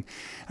problem and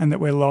that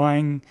we're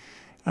lying.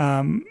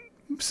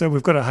 So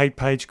we've got a hate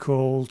page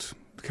called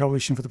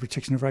Coalition for the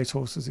Protection of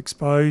Racehorses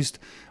Exposed.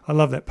 I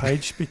love that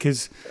page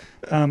because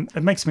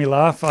it makes me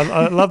laugh.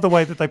 I love the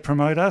way that they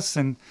promote us.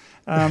 And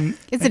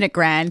isn't it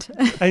grand?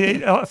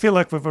 I feel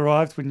like we've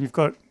arrived when you've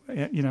got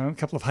a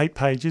couple of hate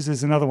pages.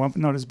 There's another one, but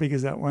not as big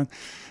as that one.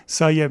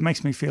 So, yeah, it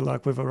makes me feel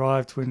like we've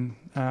arrived when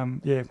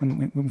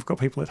we've got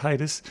people that hate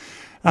us.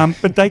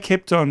 But they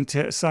kept on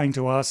saying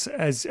to us,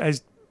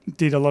 as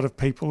did a lot of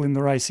people in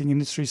the racing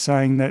industry,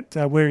 saying that,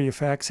 where are your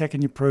facts? How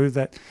can you prove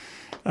that,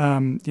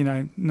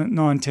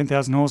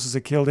 10,000 horses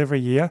are killed every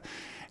year?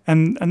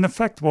 And the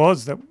fact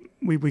was that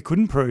we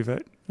couldn't prove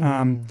it.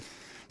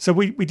 So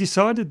we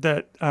decided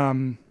that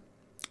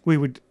we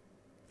would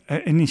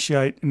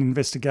initiate an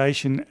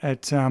investigation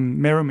at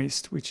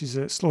Merrimist, which is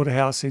a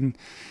slaughterhouse in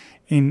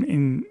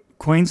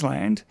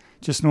Queensland,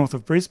 just north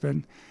of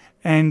Brisbane,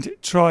 and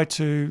try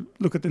to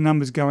look at the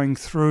numbers going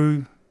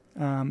through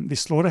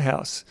this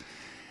slaughterhouse.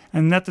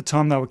 And at the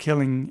time they were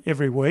killing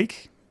every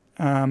week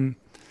and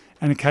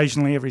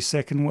occasionally every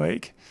second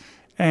week.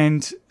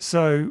 And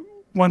so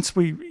once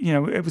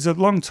it was a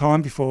long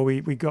time before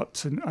we got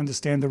to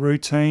understand the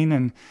routine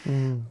and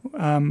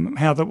how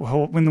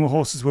when the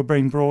horses were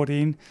being brought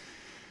in.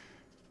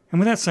 And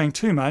without saying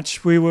too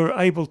much, we were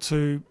able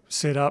to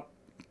set up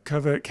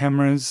covert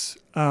cameras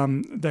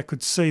that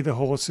could see the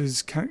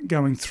horses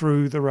going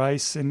through the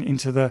race and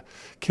into the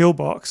kill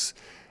box,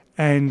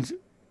 and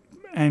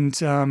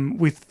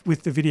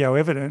with the video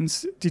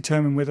evidence,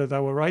 determine whether they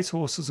were race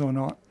horses or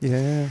not.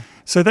 Yeah.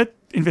 So that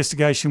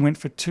investigation went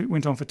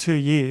on for 2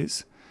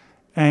 years,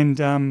 and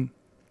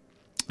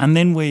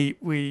then we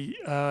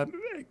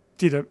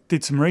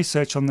did some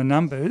research on the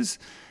numbers.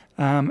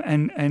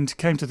 And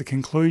came to the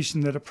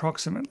conclusion that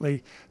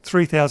approximately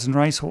 3,000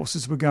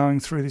 racehorses were going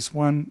through this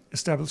one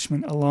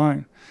establishment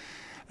alone.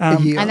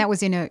 And that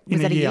was in a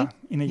year?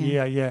 In a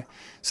year, yeah.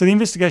 So the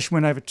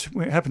investigation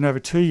happened over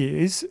 2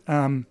 years,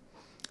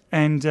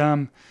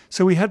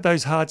 so we had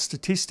those hard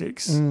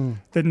statistics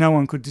that no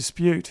one could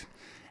dispute.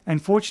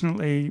 And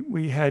fortunately,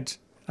 we had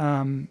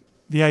the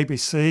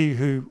ABC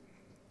who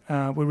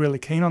were really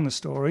keen on the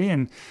story,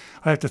 and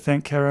I have to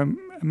thank Kara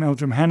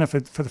Meldrum Hanna for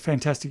the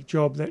fantastic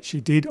job that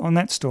she did on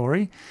that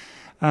story,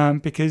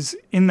 because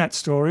in that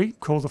story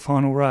called The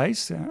Final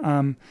Race,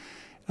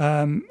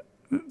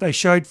 they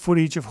showed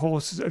footage of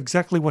horses,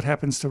 exactly what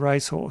happens to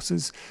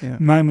racehorses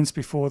moments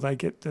before they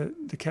get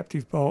the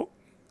captive bolt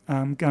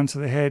gun to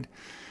the head.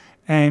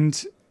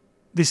 And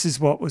this is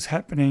what was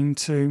happening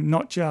to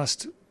not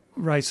just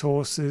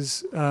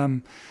racehorses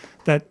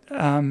that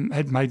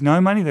had made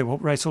no money. There were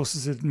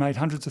racehorses that had made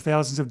hundreds of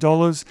thousands of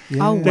dollars.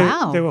 Yeah. Oh,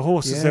 wow. There were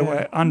horses that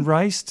were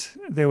unraced.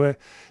 There were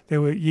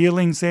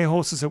yearlings there,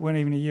 horses that weren't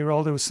even a year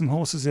old. There were some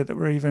horses there that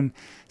were even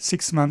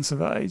 6 months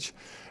of age.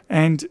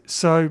 And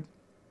so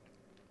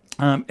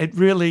it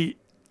really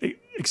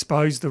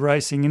exposed the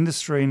racing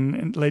industry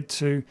and led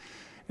to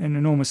an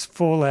enormous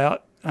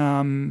fallout.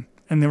 And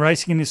the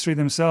racing industry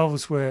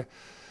themselves were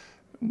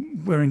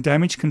in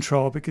damage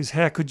control, because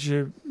how could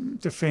you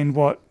defend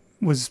what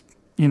was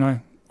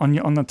on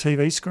the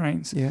TV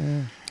screens?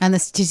 Yeah. And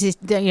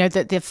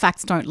the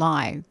facts don't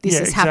lie. This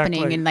is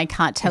happening, and they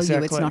can't tell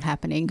you it's not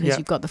happening because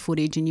you've got the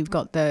footage and you've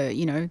got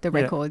the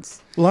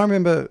records. Well, I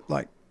remember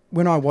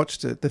when I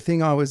watched it, the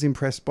thing I was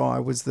impressed by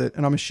was that,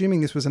 and I'm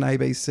assuming this was an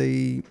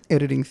ABC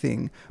editing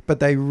thing, but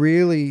they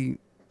really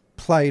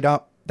played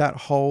up that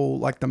whole,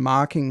 the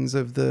markings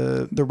of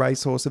the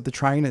racehorse, of the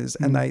trainers,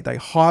 and they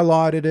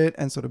highlighted it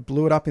and sort of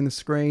blew it up in the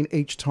screen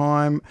each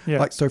time.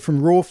 Yeah. So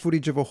from raw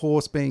footage of a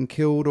horse being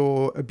killed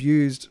or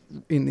abused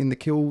in the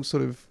kill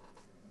sort of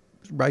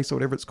race or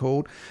whatever it's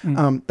called,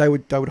 they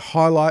would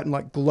highlight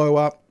and glow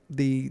up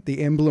the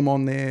emblem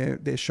on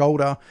their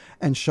shoulder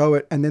and show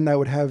it, and then they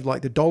would have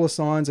the dollar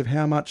signs of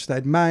how much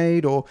they'd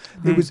made, or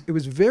it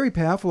was very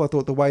powerful, I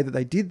thought, the way that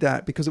they did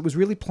that, because it was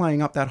really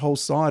playing up that whole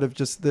side of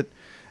just that.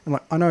 And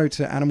I know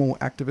to animal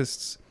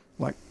activists,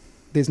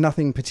 there's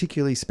nothing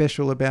particularly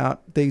special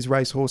about these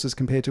racehorses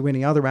compared to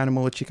any other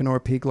animal, a chicken or a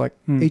pig.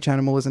 Each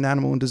animal is an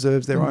animal and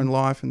deserves their own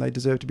life, and they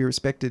deserve to be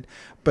respected.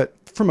 But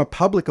from a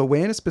public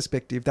awareness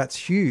perspective,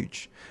 that's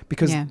huge,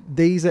 because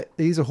these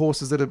are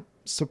horses that are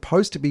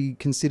supposed to be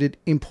considered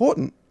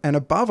important and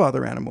above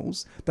other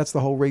animals. That's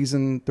the whole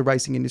reason the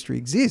racing industry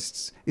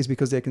exists, is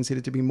because they're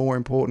considered to be more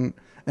important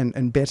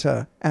and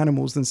better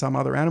animals than some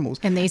other animals.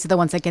 And these are the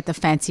ones that get the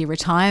fancy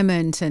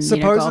retirement and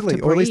supposedly, go off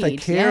to or at least they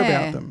breed. care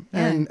about them,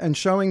 and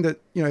showing that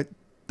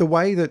the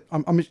way that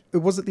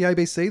was it the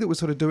ABC that was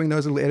sort of doing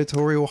those little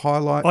editorial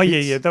highlights? Oh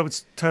yeah, that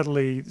was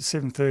totally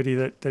 7:30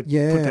 that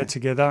put that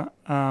together.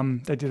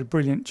 They did a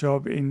brilliant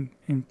job in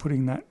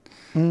putting that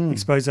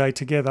expose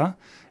together,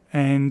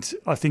 and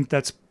I think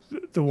that's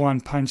the one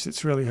punch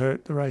that's really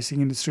hurt the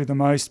racing industry the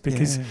most,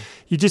 because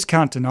you just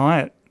can't deny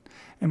it.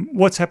 And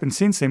what's happened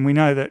since then, we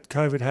know that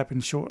COVID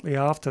happened shortly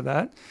after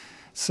that.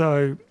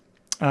 So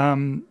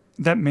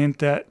that meant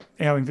that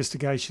our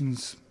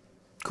investigations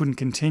couldn't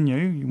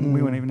continue. We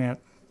weren't even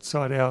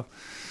outside our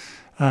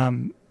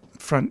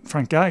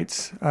front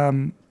gates.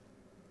 It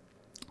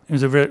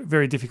was a very,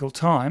 very difficult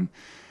time.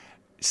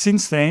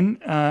 Since then,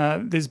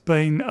 there's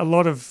been a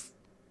lot of,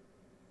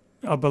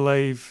 I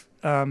believe,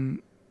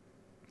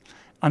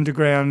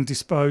 underground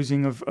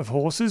disposing of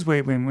horses,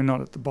 where we're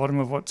not at the bottom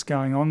of what's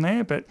going on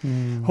there, but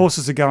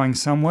horses are going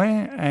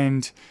somewhere,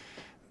 and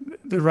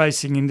the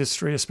racing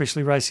industry,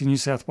 especially Racing New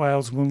South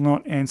Wales, will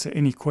not answer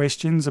any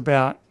questions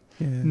about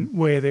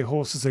where their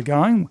horses are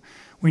going.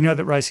 We know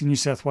that Racing New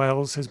South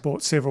Wales has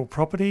bought several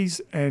properties,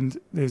 and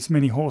there's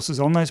many horses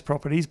on those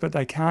properties, but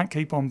they can't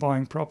keep on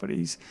buying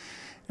properties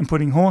and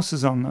putting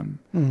horses on them.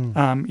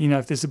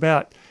 If there's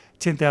about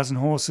 10,000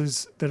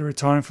 horses that are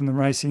retiring from the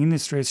racing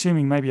industry,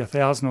 assuming maybe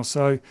 1,000 or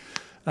so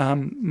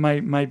may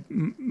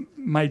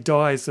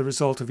die as the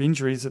result of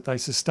injuries that they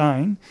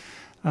sustain.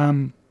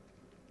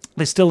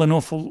 There's still an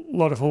awful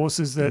lot of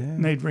horses that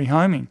need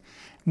rehoming.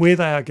 Where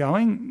they are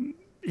going,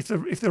 if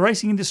the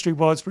racing industry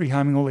was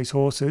rehoming all these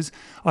horses,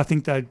 I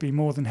think they'd be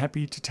more than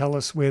happy to tell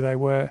us where they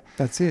were.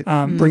 That's it.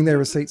 Bring their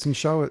receipts and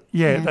show it.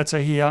 That's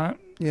a here.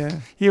 Yeah.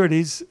 Here it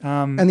is.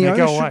 And the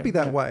onus should be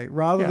that way,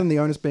 rather than the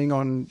onus being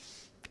on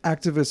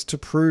activists to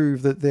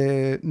prove that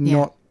they're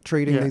not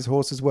treating these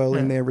horses well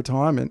in their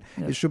retirement.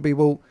 Yeah. It should be,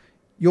 well,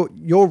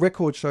 your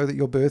records show that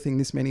you're birthing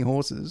this many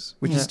horses,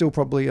 which is still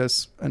probably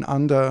an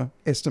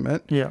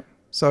underestimate. Yeah.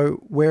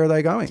 So where are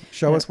they going?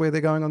 Show us where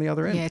they're going on the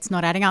other end. Yeah, it's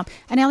not adding up.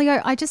 And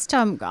Elio, I just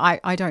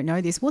I don't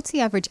know this. What's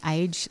the average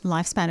age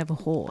lifespan of a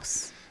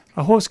horse?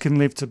 A horse can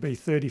live to be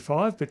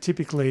 35, but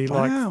typically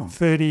like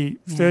 30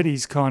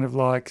 is kind of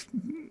like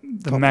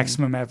the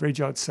maximum average,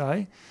 I'd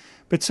say.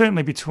 But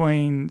certainly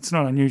it's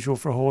not unusual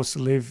for a horse to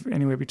live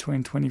anywhere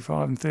between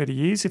 25 and 30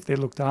 years if they're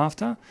looked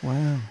after.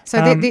 Wow.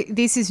 So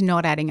this is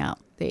not adding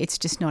up. It's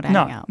just not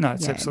adding up. No,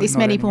 it's absolutely this not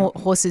many adding up.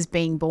 Horses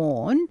being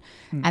born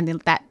and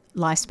that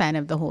lifespan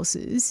of the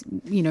horses,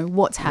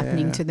 what's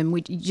happening to them.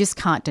 You just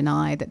can't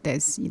deny that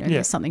there's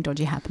something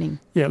dodgy happening.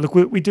 Yeah, look,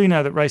 we do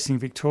know that Racing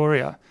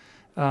Victoria,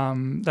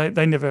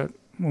 they never,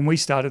 when we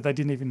started, they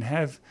didn't even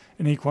have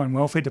an equine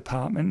welfare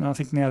department. And I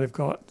think now they've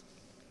got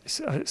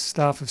a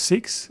staff of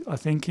 6, I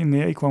think, in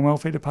the equine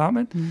welfare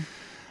department.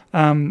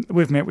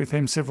 We've met with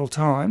them several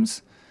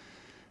times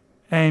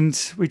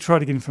and we try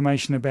to get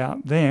information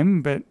about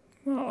them, but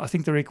I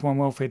think their equine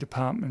welfare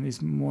department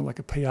is more like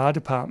a PR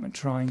department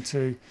trying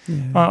to...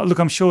 look,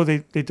 I'm sure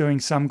they're doing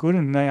some good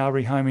and they are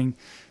rehoming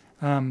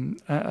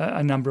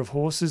a number of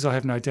horses. I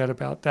have no doubt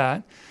about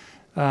that.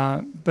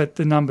 But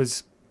the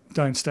numbers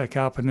don't stack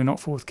up and they're not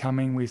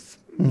forthcoming with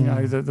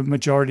the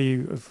majority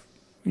of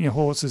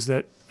horses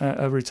that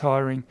are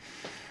retiring.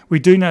 We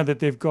do know that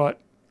they've got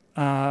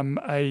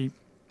a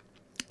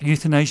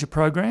euthanasia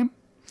program.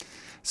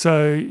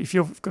 So if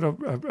you've got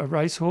a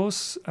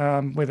racehorse,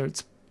 whether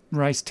it's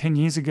raced 10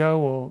 years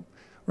ago or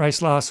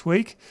raced last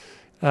week,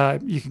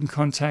 you can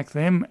contact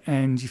them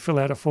and you fill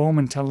out a form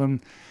and tell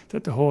them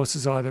that the horse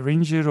is either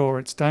injured or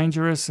it's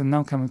dangerous, and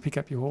they'll come and pick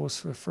up your horse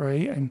for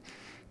free and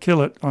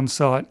kill it on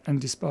site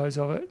and dispose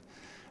of it.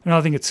 And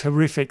I think it's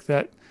horrific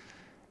that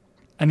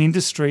an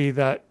industry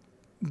that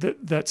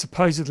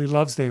supposedly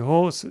loves their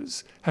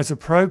horses has a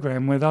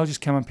program where they'll just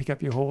come and pick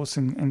up your horse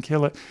and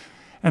kill it.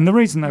 And the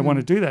reason they want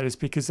to do that is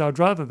because they'd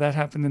rather that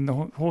happen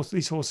than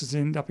these horses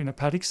end up in a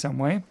paddock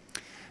somewhere,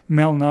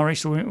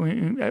 malnourished,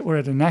 or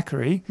at a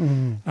knackery,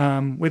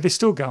 where they're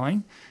still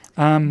going,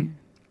 and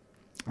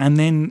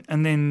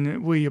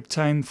then we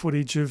obtain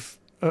footage of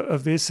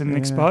this and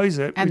expose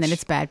it, and then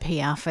it's bad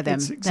PR for them.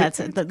 That's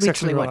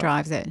literally what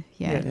drives it.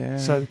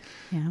 So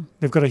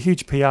they've got a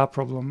huge PR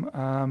problem,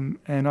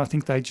 and I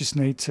think they just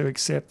need to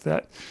accept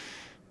that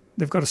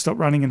they've got to stop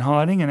running and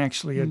hiding and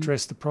actually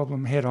address the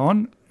problem head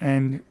on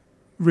and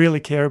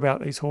really care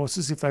about these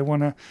horses if they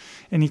want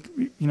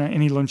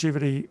any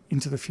longevity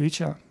into the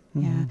future.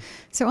 Yeah.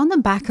 So on the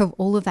back of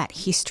all of that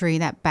history,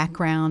 that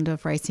background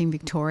of Racing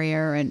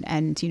Victoria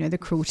and the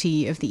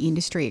cruelty of the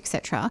industry,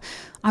 etc.,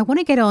 I want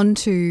to get on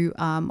to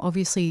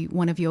obviously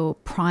one of your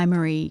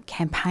primary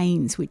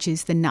campaigns, which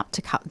is the Nup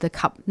To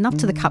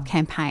The Cup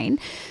campaign.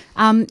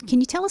 Can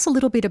you tell us a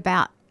little bit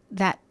about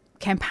that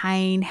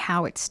campaign,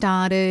 how it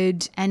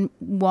started, and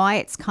why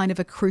it's kind of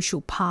a crucial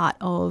part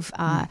of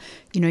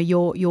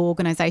your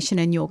organisation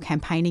and your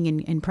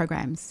campaigning and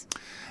programs?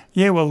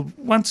 Yeah. Well,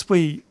 once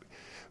we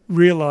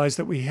realised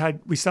that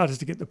we started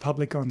to get the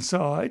public on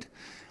side,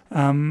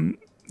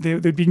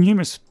 there'd been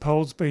numerous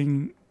polls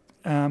being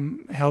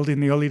held in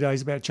the early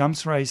days about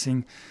jumps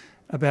racing,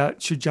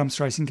 about should jumps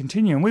racing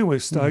continue, and we were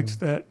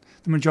stoked that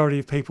the majority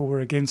of people were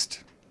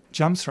against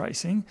jumps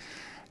racing,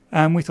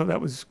 and we thought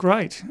that was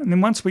great. And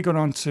then once we got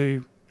on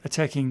to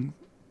attacking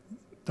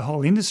the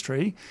whole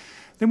industry,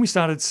 then we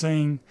started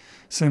seeing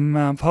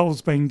some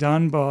polls being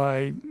done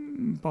by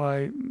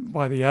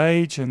The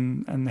Age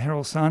and the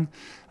Herald Sun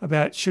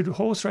about should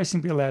horse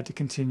racing be allowed to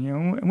continue,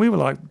 and we were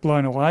like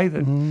blown away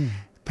that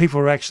people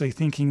were actually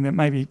thinking that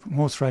maybe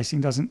horse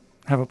racing doesn't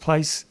have a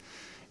place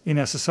in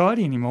our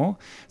society anymore.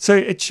 So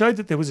it showed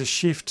that there was a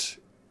shift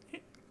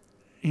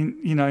in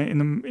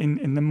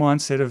the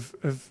mindset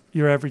of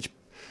your average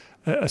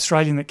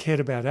Australian that cared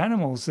about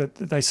animals, that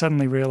they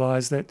suddenly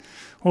realised that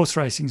horse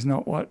racing is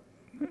not what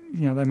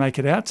they make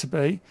it out to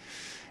be.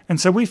 And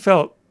so we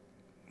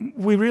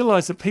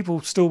realised that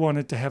people still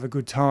wanted to have a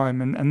good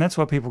time, and that's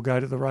why people go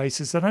to the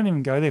races. They don't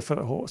even go there for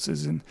the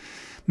horses. And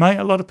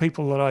a lot of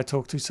people that I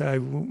talk to say,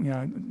 well,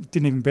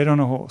 didn't even bet on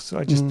a horse.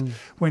 I just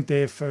went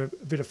there for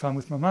a bit of fun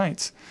with my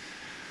mates.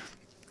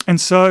 And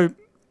so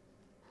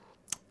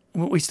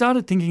we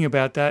started thinking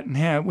about that and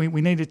how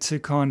we needed to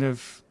kind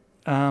of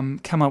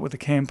come up with a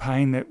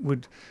campaign that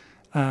would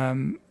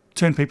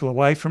turn people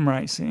away from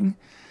racing.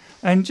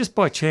 And just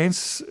by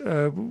chance,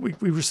 we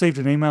received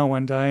an email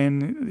one day,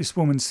 and this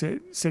woman said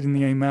in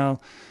the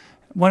email,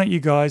 "Why don't you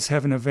guys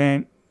have an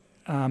event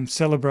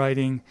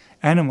celebrating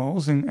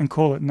animals and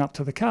call it Nup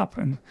To The Cup.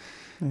 And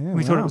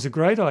we thought it was a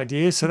great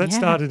idea. So that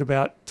started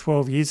about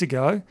 12 years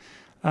ago.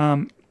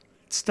 It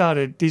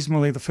started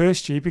dismally the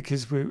first year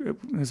because there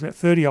was about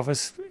 30 of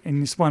us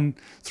in this one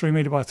 3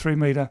 metre by 3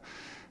 metre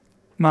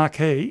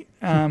marquee,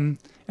 and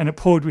it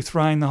poured with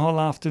rain the whole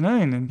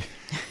afternoon.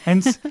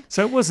 And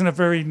so it wasn't a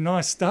very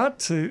nice start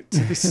to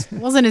this. It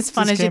wasn't as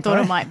fun as campaign. you thought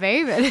it might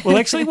be. But Well,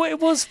 actually, it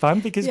was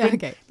fun because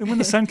when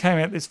the sun came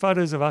out, there's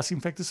photos of us. In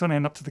fact, it's on our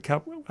Nup To The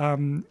Cup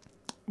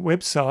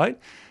website.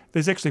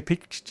 There's actually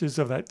pictures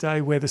of that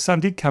day where the sun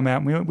did come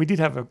out, and we did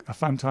have a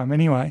fun time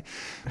anyway.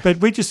 But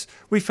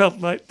we felt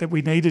like that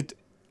we needed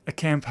a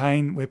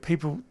campaign where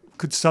people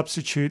could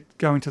substitute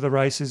going to the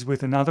races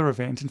with another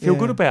event and feel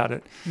good about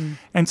it.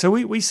 And so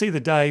we see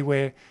the day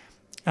where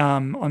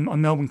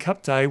on Melbourne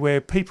Cup Day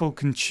where people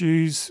can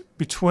choose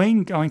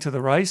between going to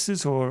the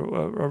races or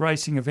a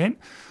racing event,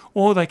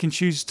 or they can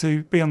choose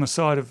to be on the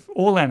side of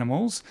all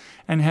animals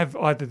and have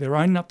either their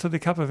own Nup To The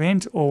Cup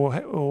event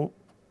or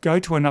go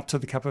to a Nup To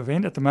The Cup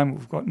event. At the moment,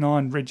 we've got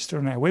 9 registered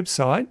on our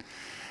website,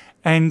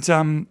 and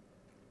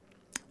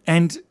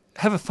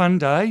have a fun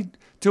day.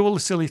 Do all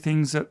the silly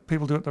things that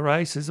people do at the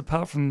races,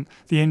 apart from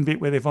the end bit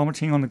where they're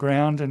vomiting on the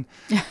ground and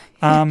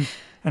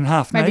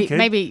half naked.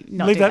 Maybe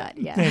not do that.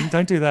 Yeah.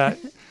 Don't do that.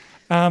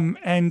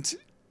 And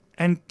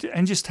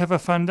just have a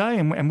fun day.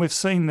 And we've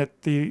seen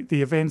that the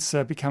events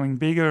are becoming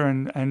bigger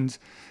and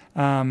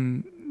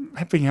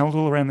being held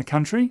all around the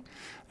country.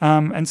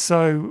 And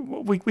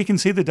so we can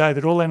see the day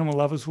that all animal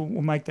lovers will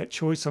make that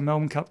choice on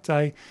Melbourne Cup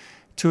Day,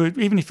 to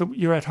even if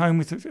you're at home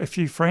with a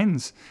few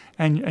friends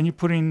and you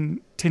put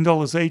in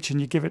 $10 each and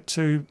you give it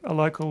to a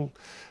local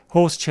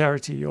horse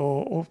charity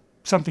or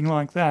something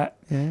like that,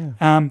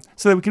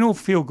 so that we can all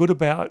feel good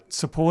about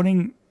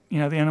supporting the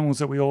animals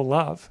that we all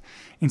love,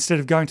 instead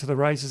of going to the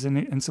races and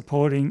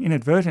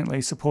inadvertently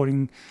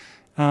supporting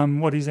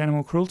what is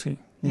animal cruelty.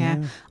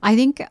 Yeah. I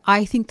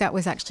think that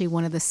was actually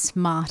one of the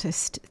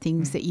smartest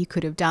things that you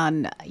could have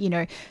done,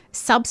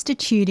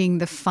 substituting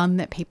the fun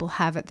that people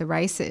have at the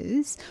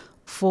races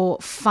for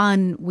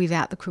fun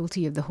without the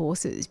cruelty of the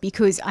horses.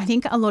 Because I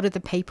think a lot of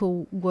the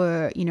people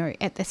were,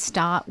 at the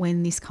start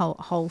when this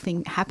whole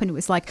thing happened, it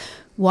was like,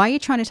 why are you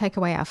trying to take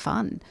away our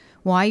fun?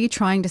 Why are you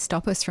trying to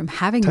stop us from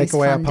having this fun day? Take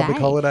away our public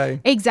holiday.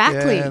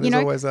 Exactly. Yeah, there's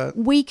always that.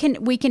 We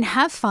can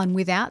have fun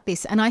without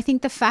this. And I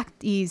think the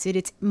fact is that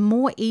it's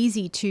more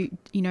easy to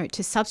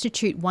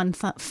substitute one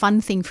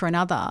fun thing for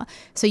another.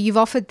 So you've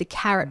offered the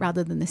carrot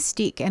rather than the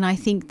stick. And I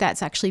think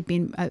that's actually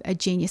been a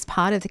genius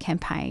part of the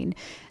campaign,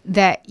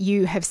 that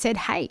you have said,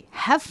 hey,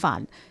 have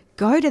fun.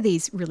 Go to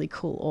these really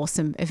cool,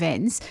 awesome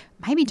events.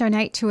 Maybe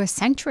donate to a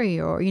sanctuary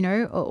or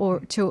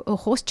to a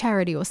horse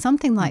charity or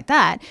something like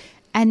that.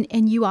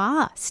 And you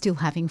are still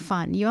having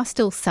fun. You are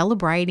still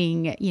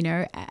celebrating,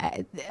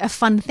 a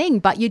fun thing,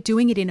 but you're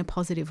doing it in a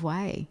positive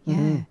way. Yeah.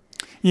 Mm.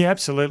 Yeah,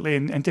 absolutely.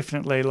 And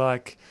definitely,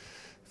 like,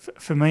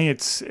 for me,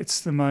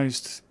 it's the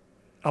most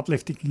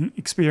uplifting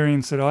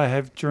experience that I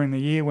have during the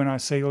year when I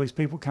see all these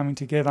people coming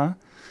together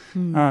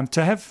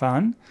to have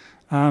fun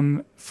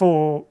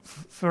for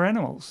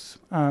animals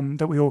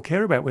that we all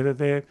care about, whether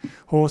they're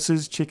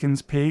horses,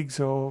 chickens, pigs,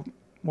 or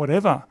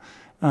whatever.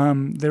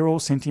 They're all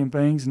sentient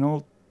beings and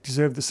all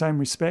deserve the same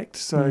respect.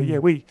 So,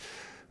 we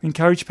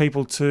encourage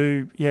people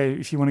to,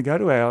 if you want to go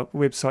to our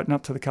website,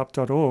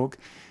 nuptothecup.org,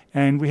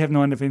 and we have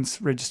 9 events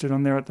registered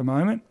on there at the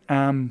moment.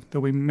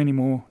 There'll be many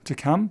more to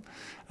come.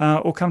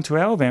 Or come to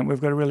our event.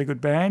 We've got a really good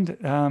band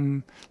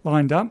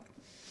lined up.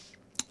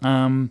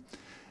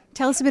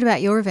 Tell us a bit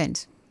about your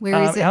event.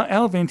 Where is it?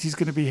 Our event is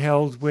going to be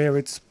held where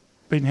it's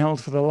been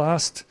held for the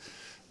last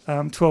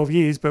 12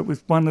 years, but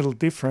with one little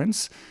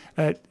difference.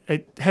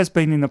 It has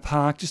been in the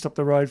park just up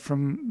the road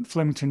from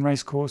Flemington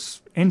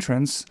Racecourse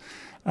entrance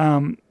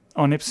on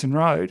Epsom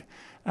Road.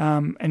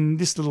 And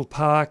this little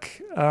park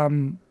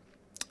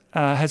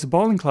has a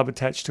bowling club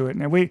attached to it.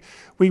 Now, we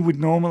would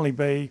normally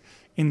be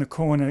in the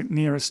corner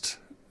nearest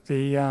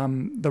the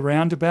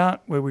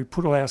roundabout where we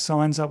put all our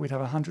signs up. We'd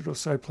have 100 or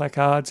so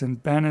placards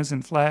and banners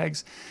and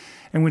flags,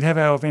 and we'd have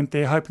our event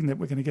there hoping that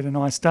we're going to get a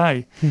nice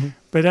day. Mm-hmm.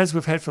 But as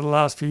we've had for the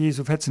last few years,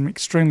 we've had some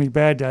extremely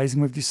bad days,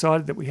 and we've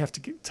decided that we have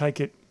to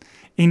take it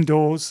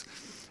indoors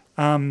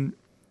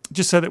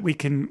just so that we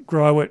can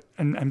grow it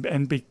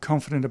and be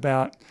confident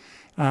about,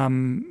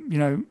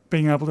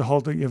 being able to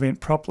hold the event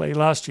properly.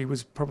 Last year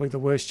was probably the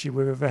worst year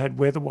we've ever had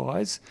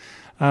weather-wise,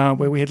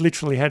 where we had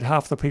literally had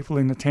half the people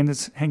in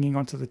attendance hanging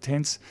onto the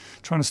tents,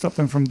 trying to stop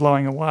them from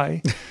blowing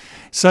away.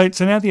 So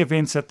now the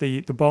event's at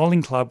the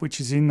bowling club,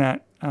 which is in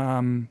that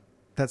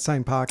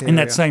same park area. In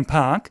that same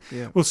park.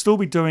 Yeah. We'll still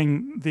be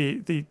doing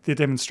the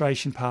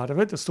demonstration part of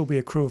it. There'll still be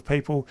a crew of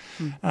people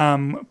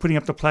putting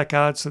up the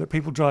placards so that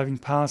people driving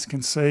past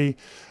can see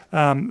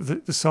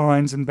the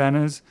signs and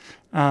banners.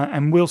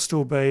 And we'll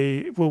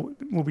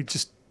be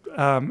just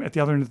at the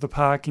other end of the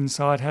park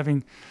inside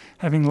having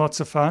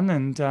lots of fun,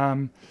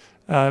 and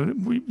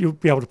you'll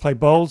be able to play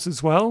bowls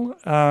as well,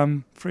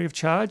 free of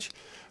charge.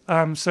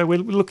 So we're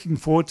looking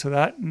forward to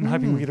that and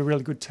hoping we get a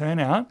really good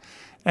turnout.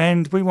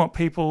 And we want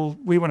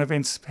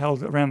events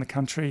held around the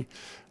country.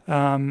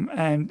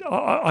 And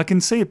I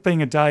can see it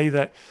being a day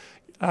that,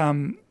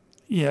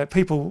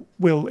 people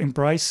will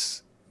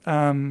embrace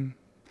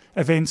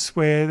events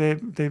where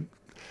they're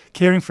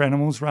caring for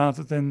animals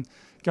rather than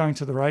going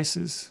to the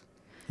races.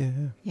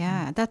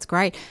 Yeah, that's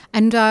great.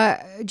 And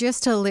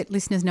just to let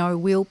listeners know,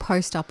 we'll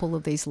post up all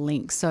of these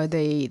links. So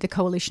the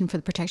Coalition for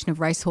the Protection of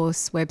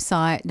Racehorse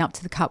website, Nup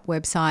To The Cup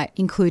website,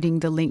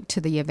 including the link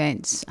to the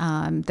events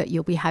that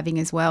you'll be having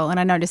as well. And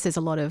I notice there's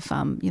a lot of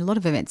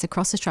events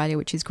across Australia,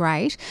 which is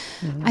great.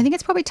 Mm-hmm. I think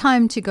it's probably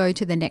time to go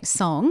to the next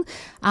song.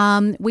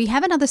 We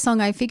have another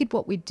song. I figured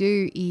what we'd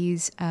do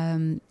is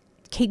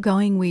keep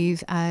going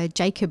with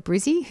Jacob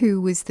Brizzy, who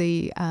was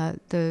the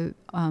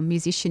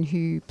musician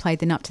who played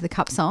the Nup To The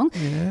Cup song.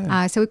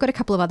 Yeah. So we've got a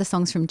couple of other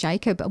songs from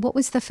Jacob. What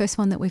was the first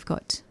one that we've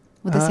got?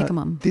 Or the second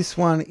one? This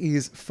one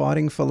is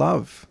Fighting for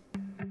Love.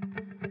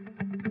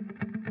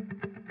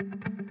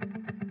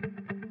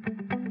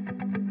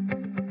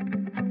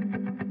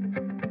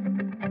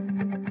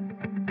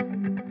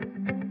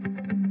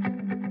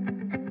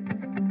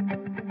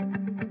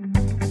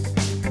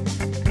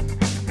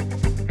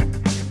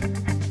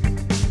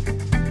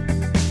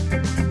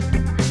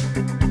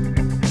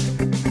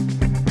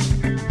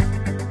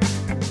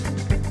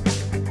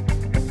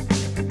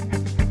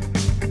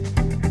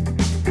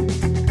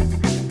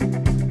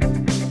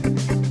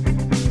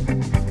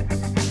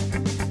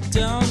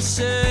 Don't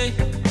say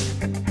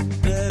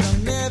that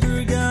I'm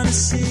never gonna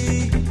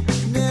see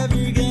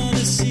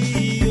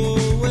your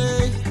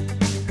way.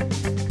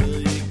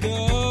 Will you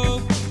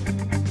go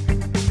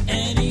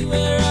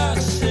anywhere I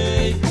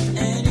say,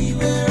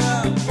 anywhere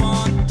I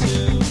want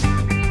to?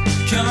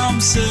 Come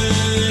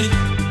say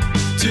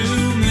to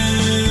me,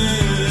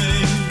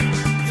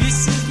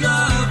 this is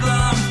love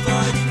I'm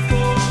fighting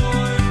for.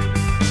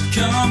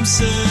 Come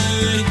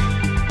say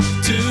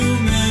to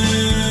me,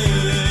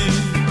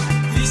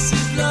 this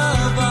is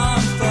love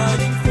I'm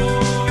fighting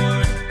for.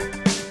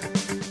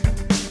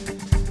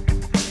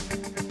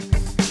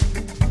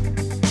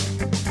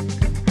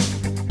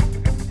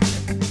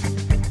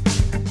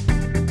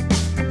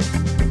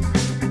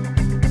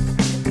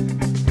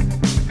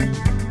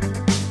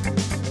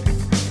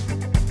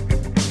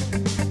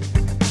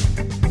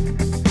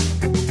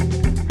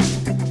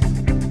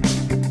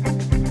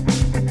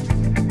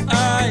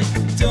 I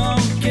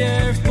don't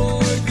care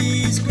for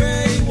these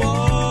grey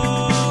walls.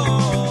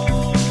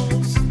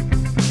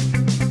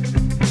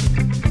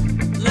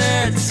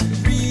 Let's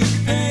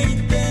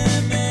repaint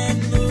them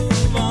and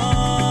move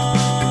on.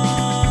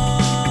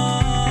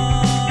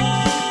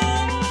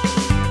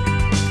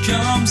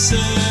 Come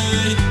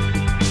say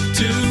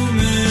to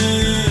me,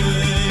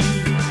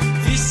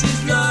 this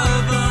is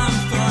love I'm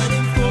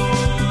fighting for.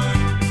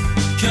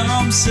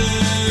 Come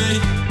say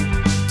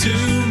to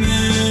me,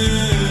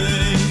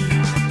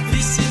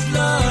 this is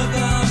love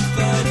I'm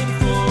fighting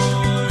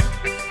for.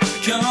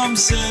 Come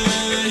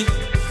say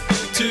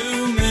to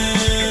me,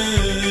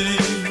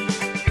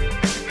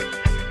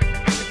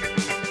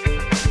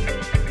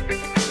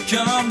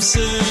 come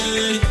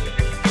say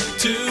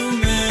to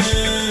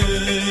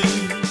me,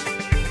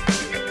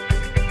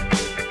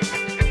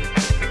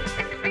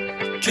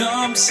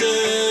 come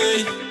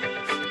say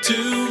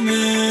to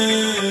me.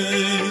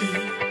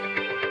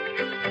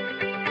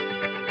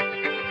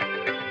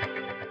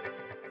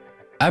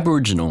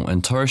 Aboriginal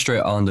and Torres Strait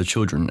Islander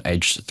children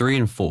aged 3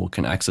 and 4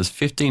 can access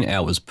 15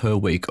 hours per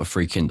week of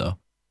free kinder.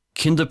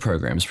 Kinder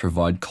programs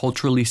provide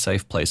culturally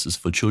safe places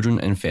for children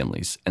and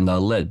families and are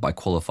led by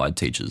qualified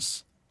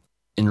teachers.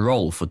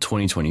 Enrol for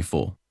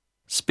 2024.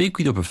 Speak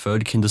with your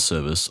preferred kinder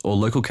service or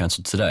local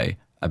council today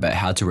about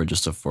how to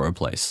register for a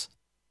place.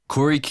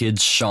 Koori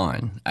kids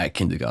shine at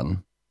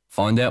kindergarten.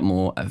 Find out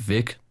more at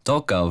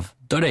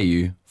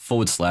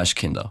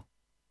vic.gov.au/kinder.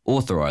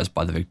 Authorised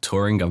by the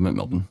Victorian Government,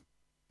 Melbourne.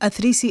 A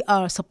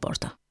 3CR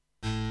supporter.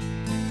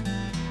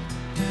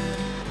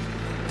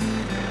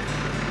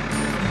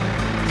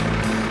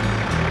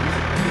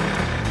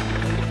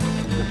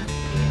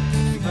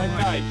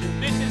 Okay,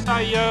 this is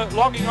a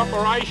logging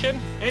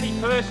operation. Any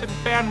person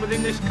found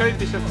within this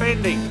coop is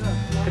offending.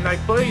 Can they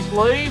please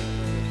leave?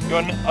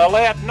 You're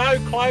allowed no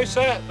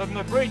closer than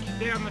the bridge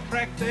down the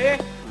track there.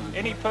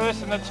 Any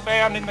person that's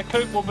found in the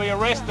coop will be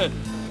arrested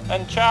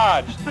and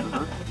charged.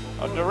 I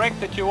direct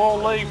that you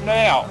all leave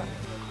now.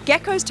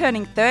 Gecko's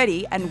turning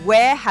 30 and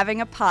we're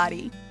having a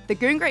party. The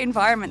Goongerah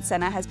Environment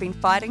Centre has been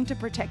fighting to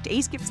protect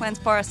East Gippsland's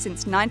forest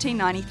since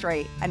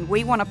 1993 and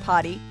we want a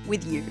party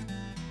with you.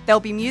 There'll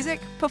be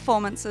music,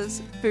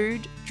 performances,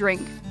 food,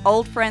 drink,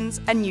 old friends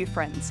and new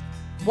friends.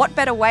 What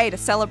better way to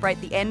celebrate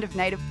the end of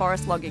native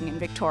forest logging in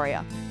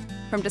Victoria?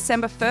 From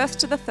December 1st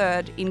to the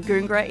 3rd in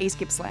Goongerah, East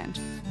Gippsland.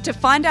 To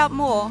find out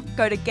more,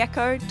 go to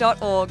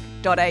gecko.org.au.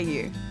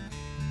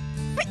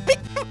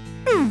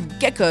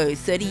 Gecko,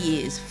 30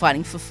 years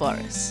fighting for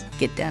forests.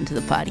 Get down to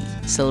the party.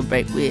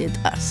 Celebrate with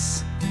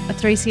us. A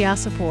 3CR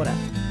supporter.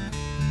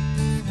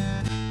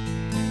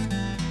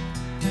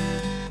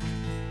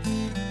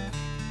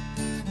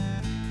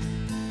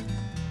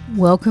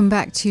 Welcome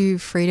back to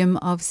Freedom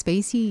of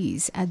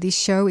Species. This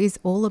show is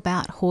all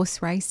about horse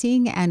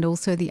racing and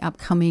also the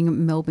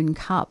upcoming Melbourne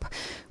Cup.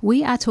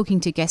 We are talking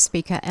to guest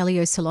speaker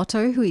Elio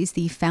Salotto, who is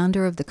the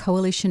founder of the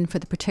Coalition for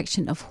the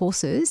Protection of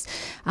Horses.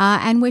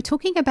 And we're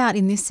talking about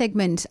in this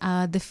segment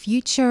the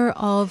future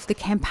of the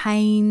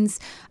campaigns,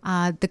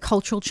 the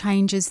cultural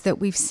changes that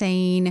we've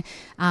seen,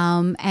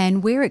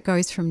 and where it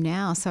goes from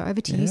now. So over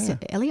to you,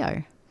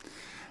 Elio.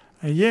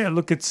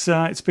 Look,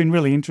 it's been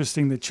really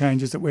interesting, the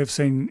changes that we've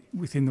seen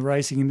within the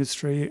racing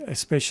industry,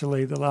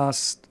 especially the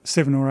last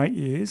 7 or 8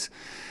 years.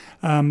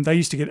 They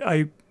used to get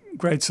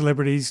A-grade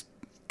celebrities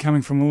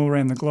coming from all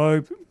around the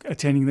globe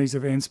attending these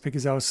events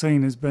because they were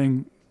seen as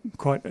being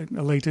quite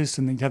elitist,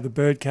 and then you have the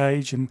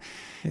Birdcage, and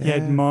you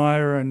had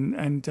Meyer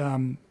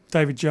and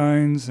David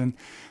Jones, and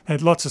they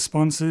had lots of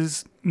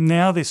sponsors.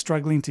 Now they're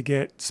struggling to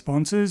get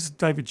sponsors.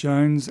 David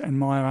Jones and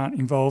Meyer aren't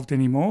involved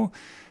anymore.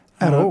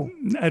 At all.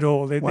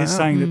 They're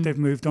saying that they've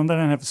moved on. They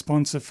don't have a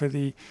sponsor for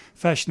the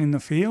Fashion in the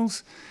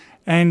Fields.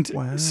 And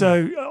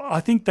so I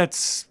think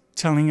that's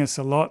telling us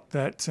a lot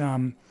that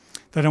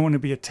they don't want to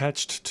be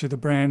attached to the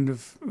brand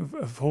of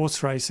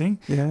horse racing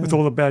with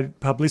all the bad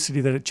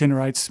publicity that it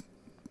generates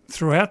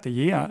throughout the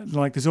year.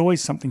 Like, there's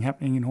always something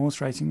happening in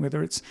horse racing,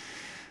 whether it's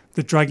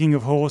the drugging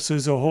of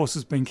horses or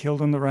horses being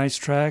killed on the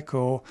racetrack,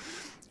 or,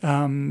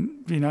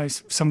 some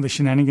of the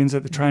shenanigans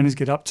that the trainers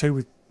get up to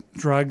with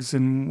drugs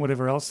and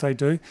whatever else they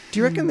do. Do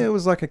you reckon there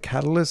was like a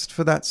catalyst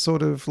for that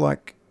sort of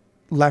like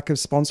lack of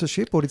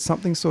sponsorship, or did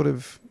something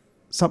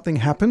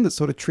happen that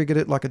sort of triggered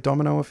it, like a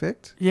domino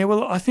effect? Yeah,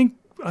 well, I think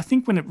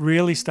when it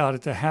really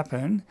started to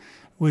happen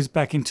was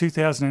back in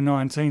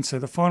 2019. So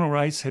the final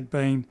race had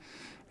been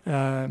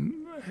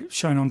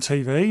shown on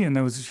TV, and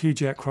there was a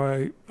huge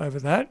outcry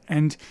over that.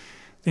 And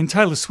then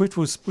Taylor Swift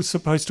was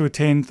supposed to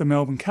attend the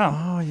Melbourne Cup.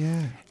 Oh,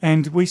 yeah.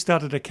 And we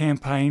started a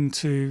campaign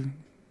to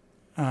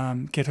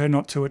get her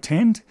not to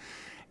attend.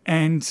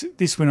 And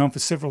this went on for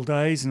several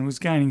days and was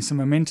gaining some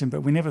momentum, but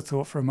we never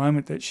thought for a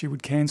moment that she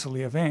would cancel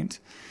the event.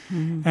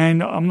 Mm-hmm.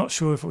 And I'm not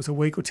sure if it was a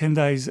week or 10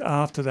 days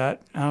after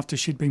that, after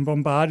she'd been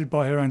bombarded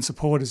by her own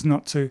supporters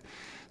not to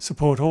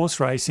support horse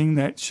racing,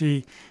 that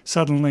she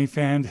suddenly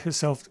found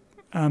herself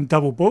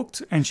double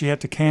booked, and she had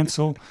to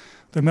cancel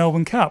the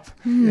Melbourne Cup.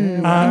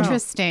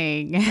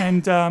 Interesting.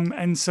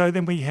 And so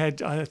then we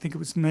had, I think it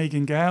was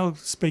Megan Gale,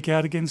 speak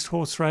out against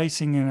horse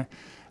racing, and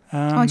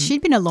and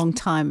she'd been a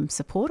long-time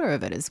supporter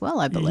of it as well,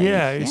 I believe.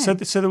 Yeah. So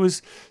there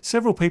was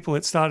several people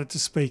that started to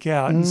speak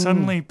out, and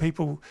suddenly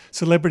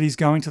celebrities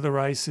going to the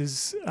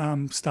races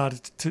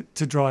started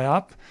to dry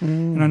up.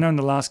 And I know in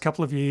the last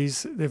couple of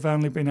years they've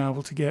only been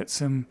able to get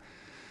some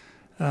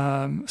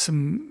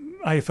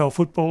AFL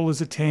footballers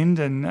attend,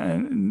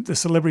 and the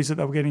celebrities that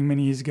they were getting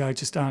many years ago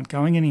just aren't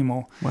going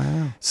anymore.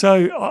 Wow.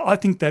 So I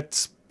think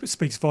that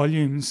speaks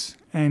volumes,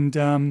 and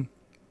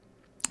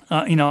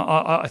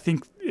I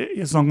think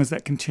as long as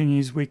that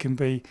continues, we can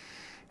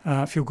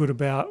feel good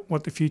about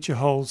what the future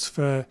holds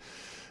for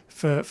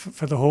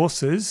the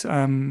horses.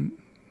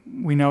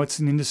 We know it's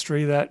an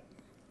industry that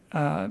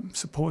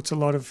supports a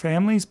lot of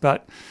families,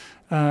 but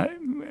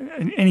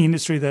any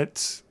industry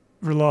that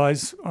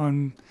relies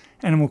on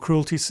animal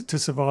cruelty to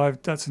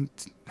survive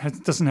doesn't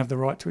have the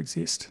right to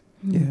exist.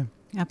 Yeah,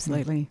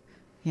 absolutely.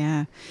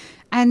 Yeah.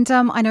 And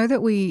I know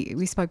that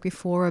we spoke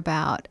before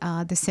about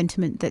the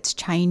sentiment that's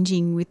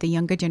changing with the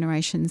younger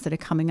generations that are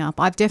coming up.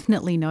 I've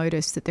definitely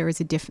noticed that there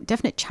is a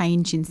definite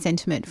change in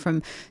sentiment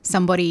from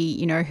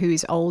somebody,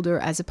 who's older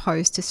as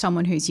opposed to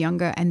someone who's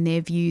younger, and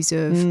their views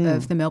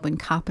of the Melbourne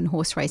Cup and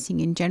horse racing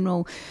in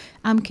general.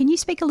 Can you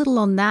speak a little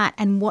on that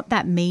and what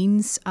that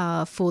means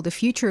for the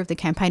future of the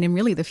campaign and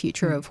really the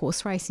future of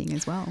horse racing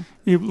as well?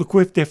 Yeah, look,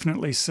 we've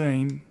definitely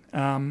seen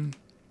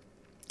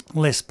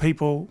less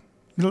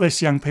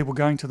young people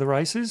going to the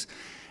races,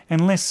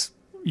 and less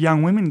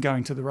young women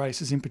going to the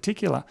races in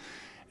particular.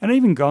 And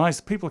even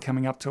guys, people are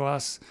coming up to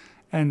us,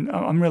 and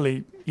I'm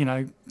really,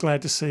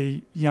 glad to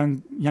see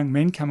young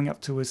men coming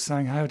up to us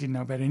saying, hey, I didn't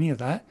know about any of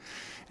that.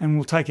 And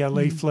we'll take our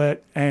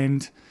leaflet,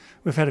 and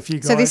we've had a few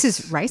guys. So this is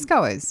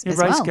racegoers as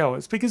well? Yeah,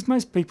 racegoers, because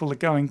most people that are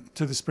going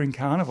to the Spring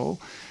Carnival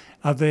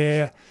are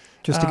there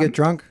just to get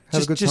drunk,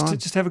 have a good time.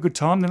 Just have a good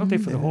time. They're not there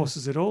for the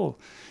horses at all.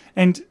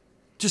 And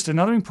just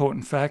another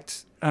important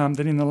fact,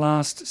 that in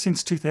the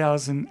since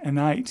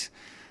 2008,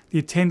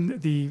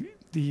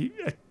 the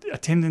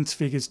attendance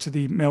figures to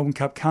the Melbourne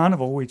Cup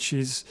Carnival, which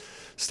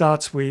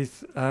starts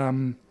with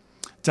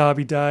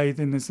Derby Day,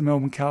 then there's the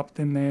Melbourne Cup,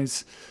 then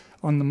there's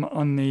then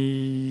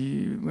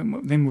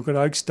we've got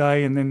Oaks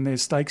Day, and then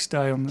there's Stakes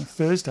Day on the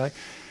Thursday.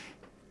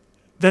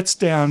 That's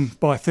down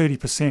by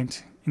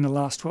 30% in the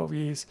last 12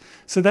 years.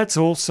 So that's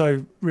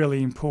also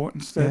really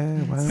important.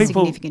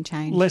 Significant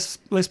change.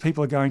 Less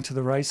people are going to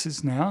the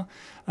races now.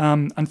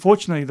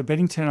 Unfortunately, the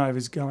betting turnover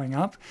is going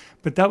up,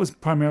 but that was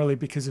primarily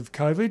because of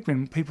COVID,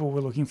 when people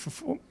were looking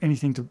for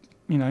anything to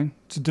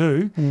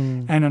do.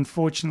 And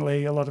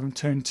unfortunately, a lot of them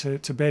turned to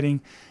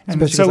betting.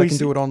 And especially because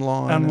they can do it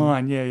online.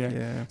 Online,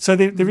 yeah. So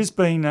there has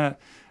been a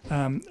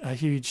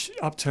huge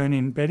upturn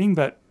in betting,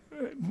 but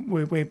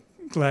we're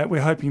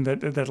we're hoping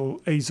that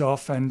that'll ease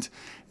off and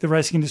the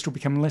racing industry will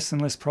become less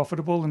and less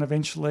profitable and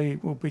eventually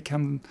will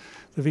become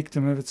the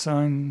victim of its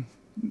own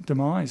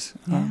demise.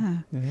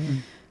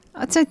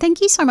 So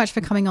thank you so much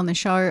for coming on the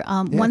show.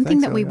 One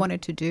thing that we Elliot.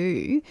 wanted to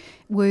do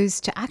was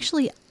to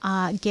actually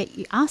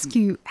ask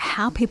you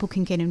how people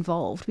can get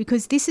involved,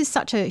 because this is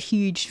such a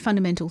huge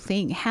fundamental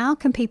thing. How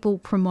can people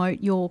promote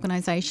your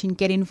organisation,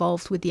 get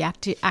involved with the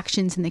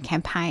actions and the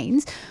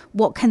campaigns?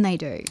 What can they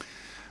do?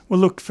 Well,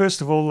 look, first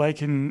of all, they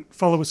can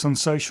follow us on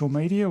social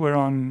media. We're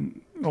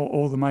on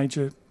all the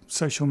major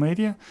social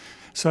media.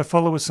 So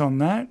follow us on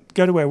that.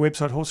 Go to our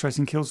website,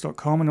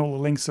 horseracingkills.com, and all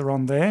the links are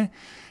on there.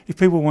 If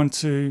people want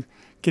to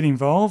get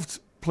involved,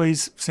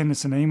 please send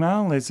us an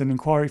email. There's an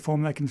inquiry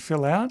form they can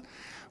fill out.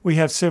 We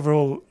have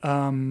several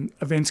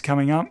events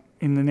coming up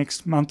in the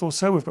next month or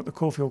so. We've got the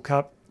Caulfield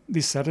Cup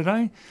this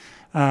Saturday.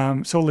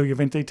 So all the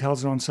event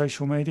details are on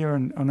social media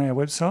and on our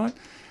website.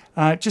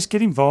 Just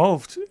get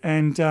involved.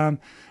 And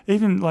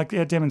even like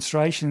our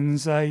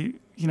demonstrations, they're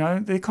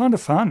kind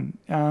of fun.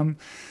 And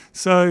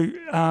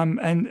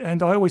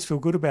I always feel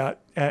good about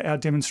our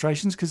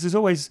demonstrations because there's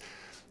always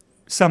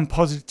some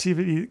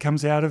positivity that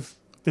comes out of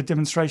the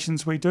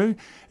demonstrations we do.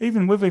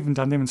 We've even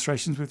done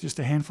demonstrations with just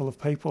a handful of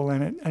people,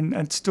 and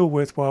it's still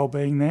worthwhile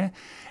being there.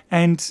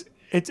 And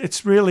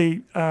it's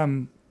really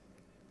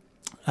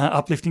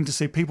uplifting to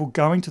see people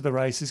going to the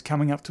races,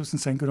 coming up to us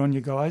and saying, "Good on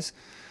you guys."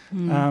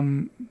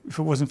 If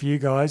it wasn't for you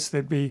guys,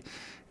 there'd be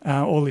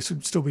all this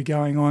would still be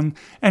going on.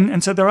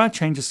 And so there are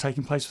changes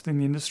taking place within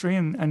the industry.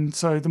 And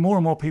so the more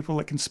and more people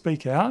that can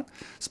speak out,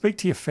 speak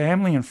to your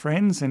family and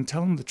friends and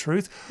tell them the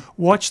truth.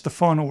 Watch the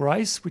final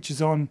race, which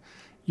is on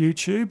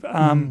YouTube.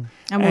 And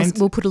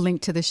we'll put a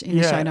link to this in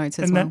the show notes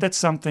as well. And that's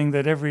something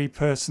that every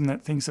person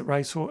that thinks that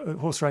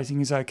horse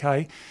racing is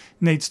okay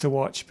needs to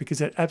watch,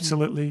 because it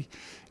absolutely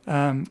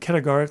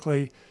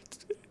categorically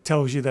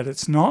tells you that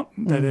it's not,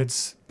 that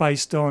it's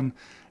based on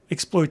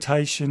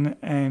exploitation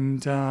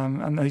and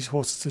these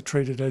horses are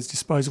treated as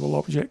disposable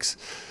objects,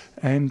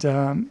 and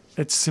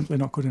it's simply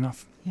not good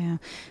enough. Yeah.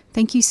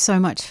 Thank you so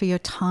much for your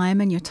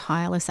time and your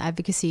tireless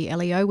advocacy,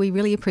 Elio. We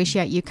really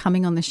appreciate you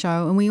coming on the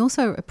show, and we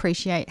also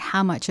appreciate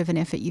how much of an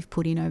effort you've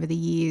put in over the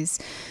years.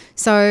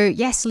 So,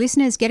 yes,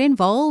 listeners, get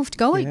involved.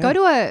 Go to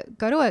a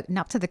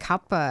Nup To The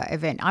Cup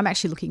event. I'm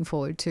actually looking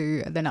forward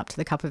to the Nup To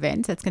The Cup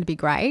event. That's going to be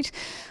great.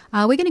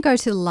 We're going to go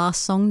to the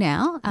last song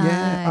now.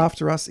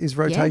 After us is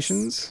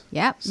Rotations.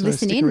 Yes. Yep, so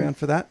listen stick in. around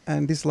for that.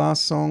 And this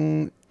last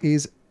song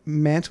is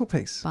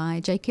Mantelpiece by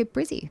Jacob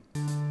Brizzy.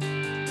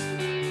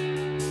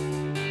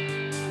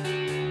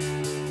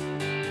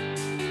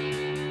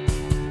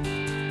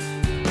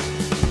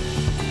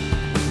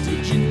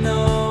 Did you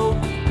know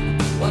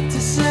what to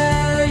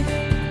say?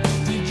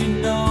 Did you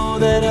know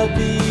that I'd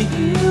be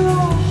here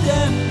all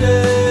damn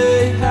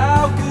day?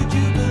 How could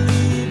you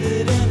believe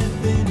that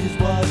anything is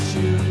what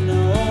you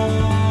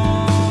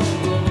know?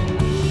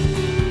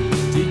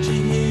 Did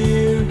you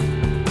hear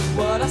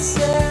what I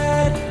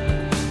said?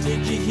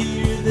 Did you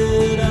hear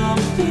that I'm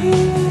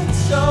feeling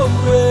so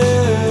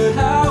red?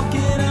 How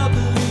can I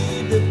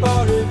believe that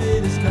part of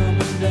it is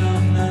coming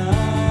down now?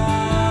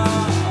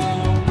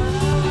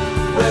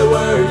 Where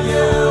were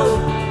you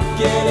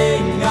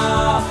getting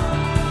up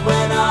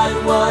when I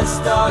was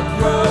start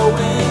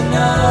growing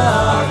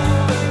up?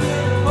 Are you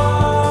even a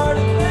part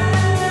of me?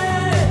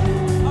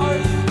 Are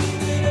you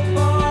even a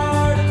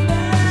part of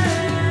me?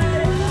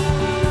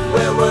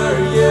 Where were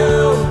you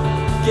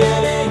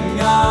getting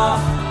up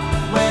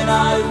when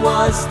I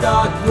was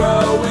start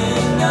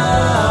growing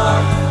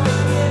up? Are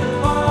you even a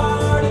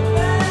part of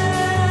me?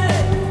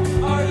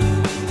 Are you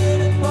even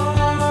a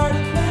part of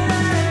me?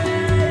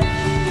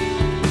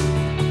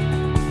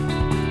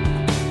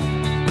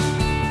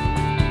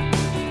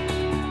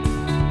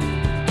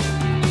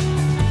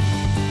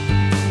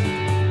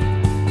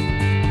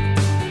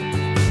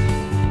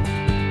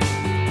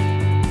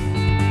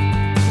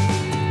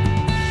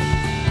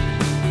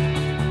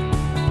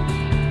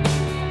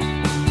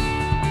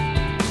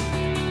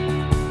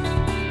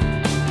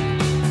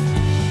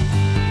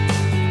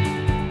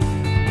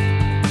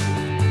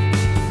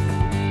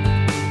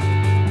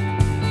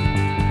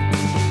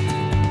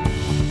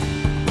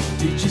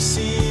 Did you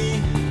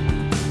see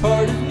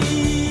part of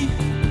me?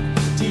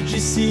 Did you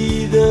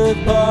see the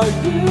part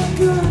you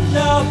could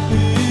not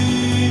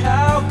be?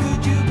 How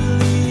could you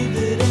believe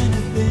that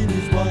anything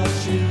is what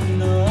you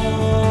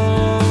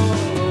know?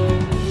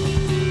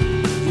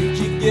 Did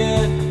you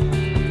get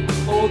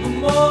all the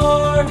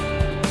more?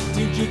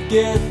 Did you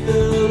get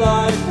the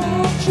life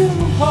that you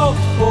hoped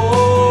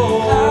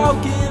for? How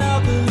can I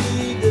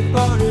believe that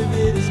part of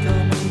it is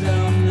coming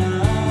down now?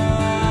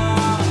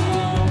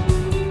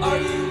 Are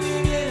you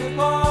even a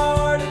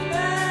part of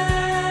me?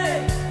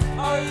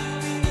 Are you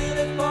even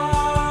a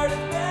part of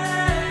me?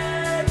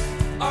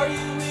 Are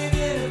you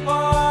even a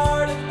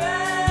part of me?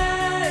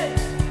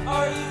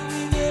 Are you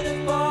even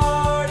a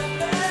part of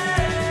me?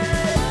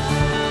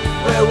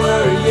 Where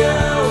were you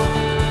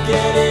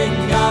getting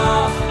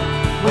up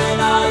when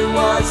I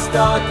was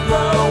start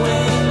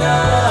growing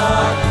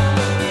up?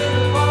 Are you even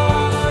a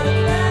part of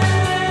me?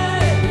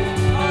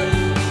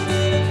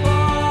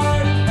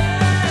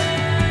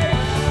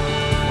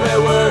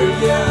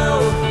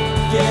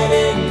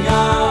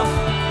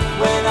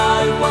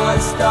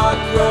 start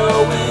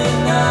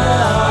growing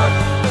up?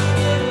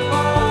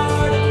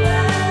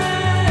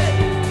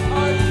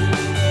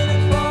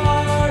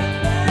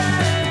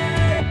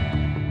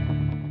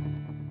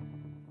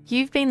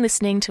 You've been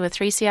listening to a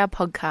 3CR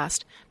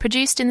podcast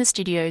produced in the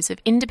studios of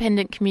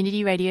independent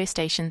community radio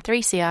station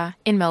 3CR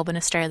in Melbourne,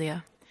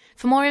 Australia.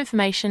 For more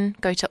information,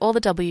 go to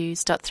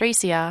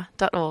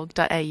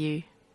allthews.3cr.org.au.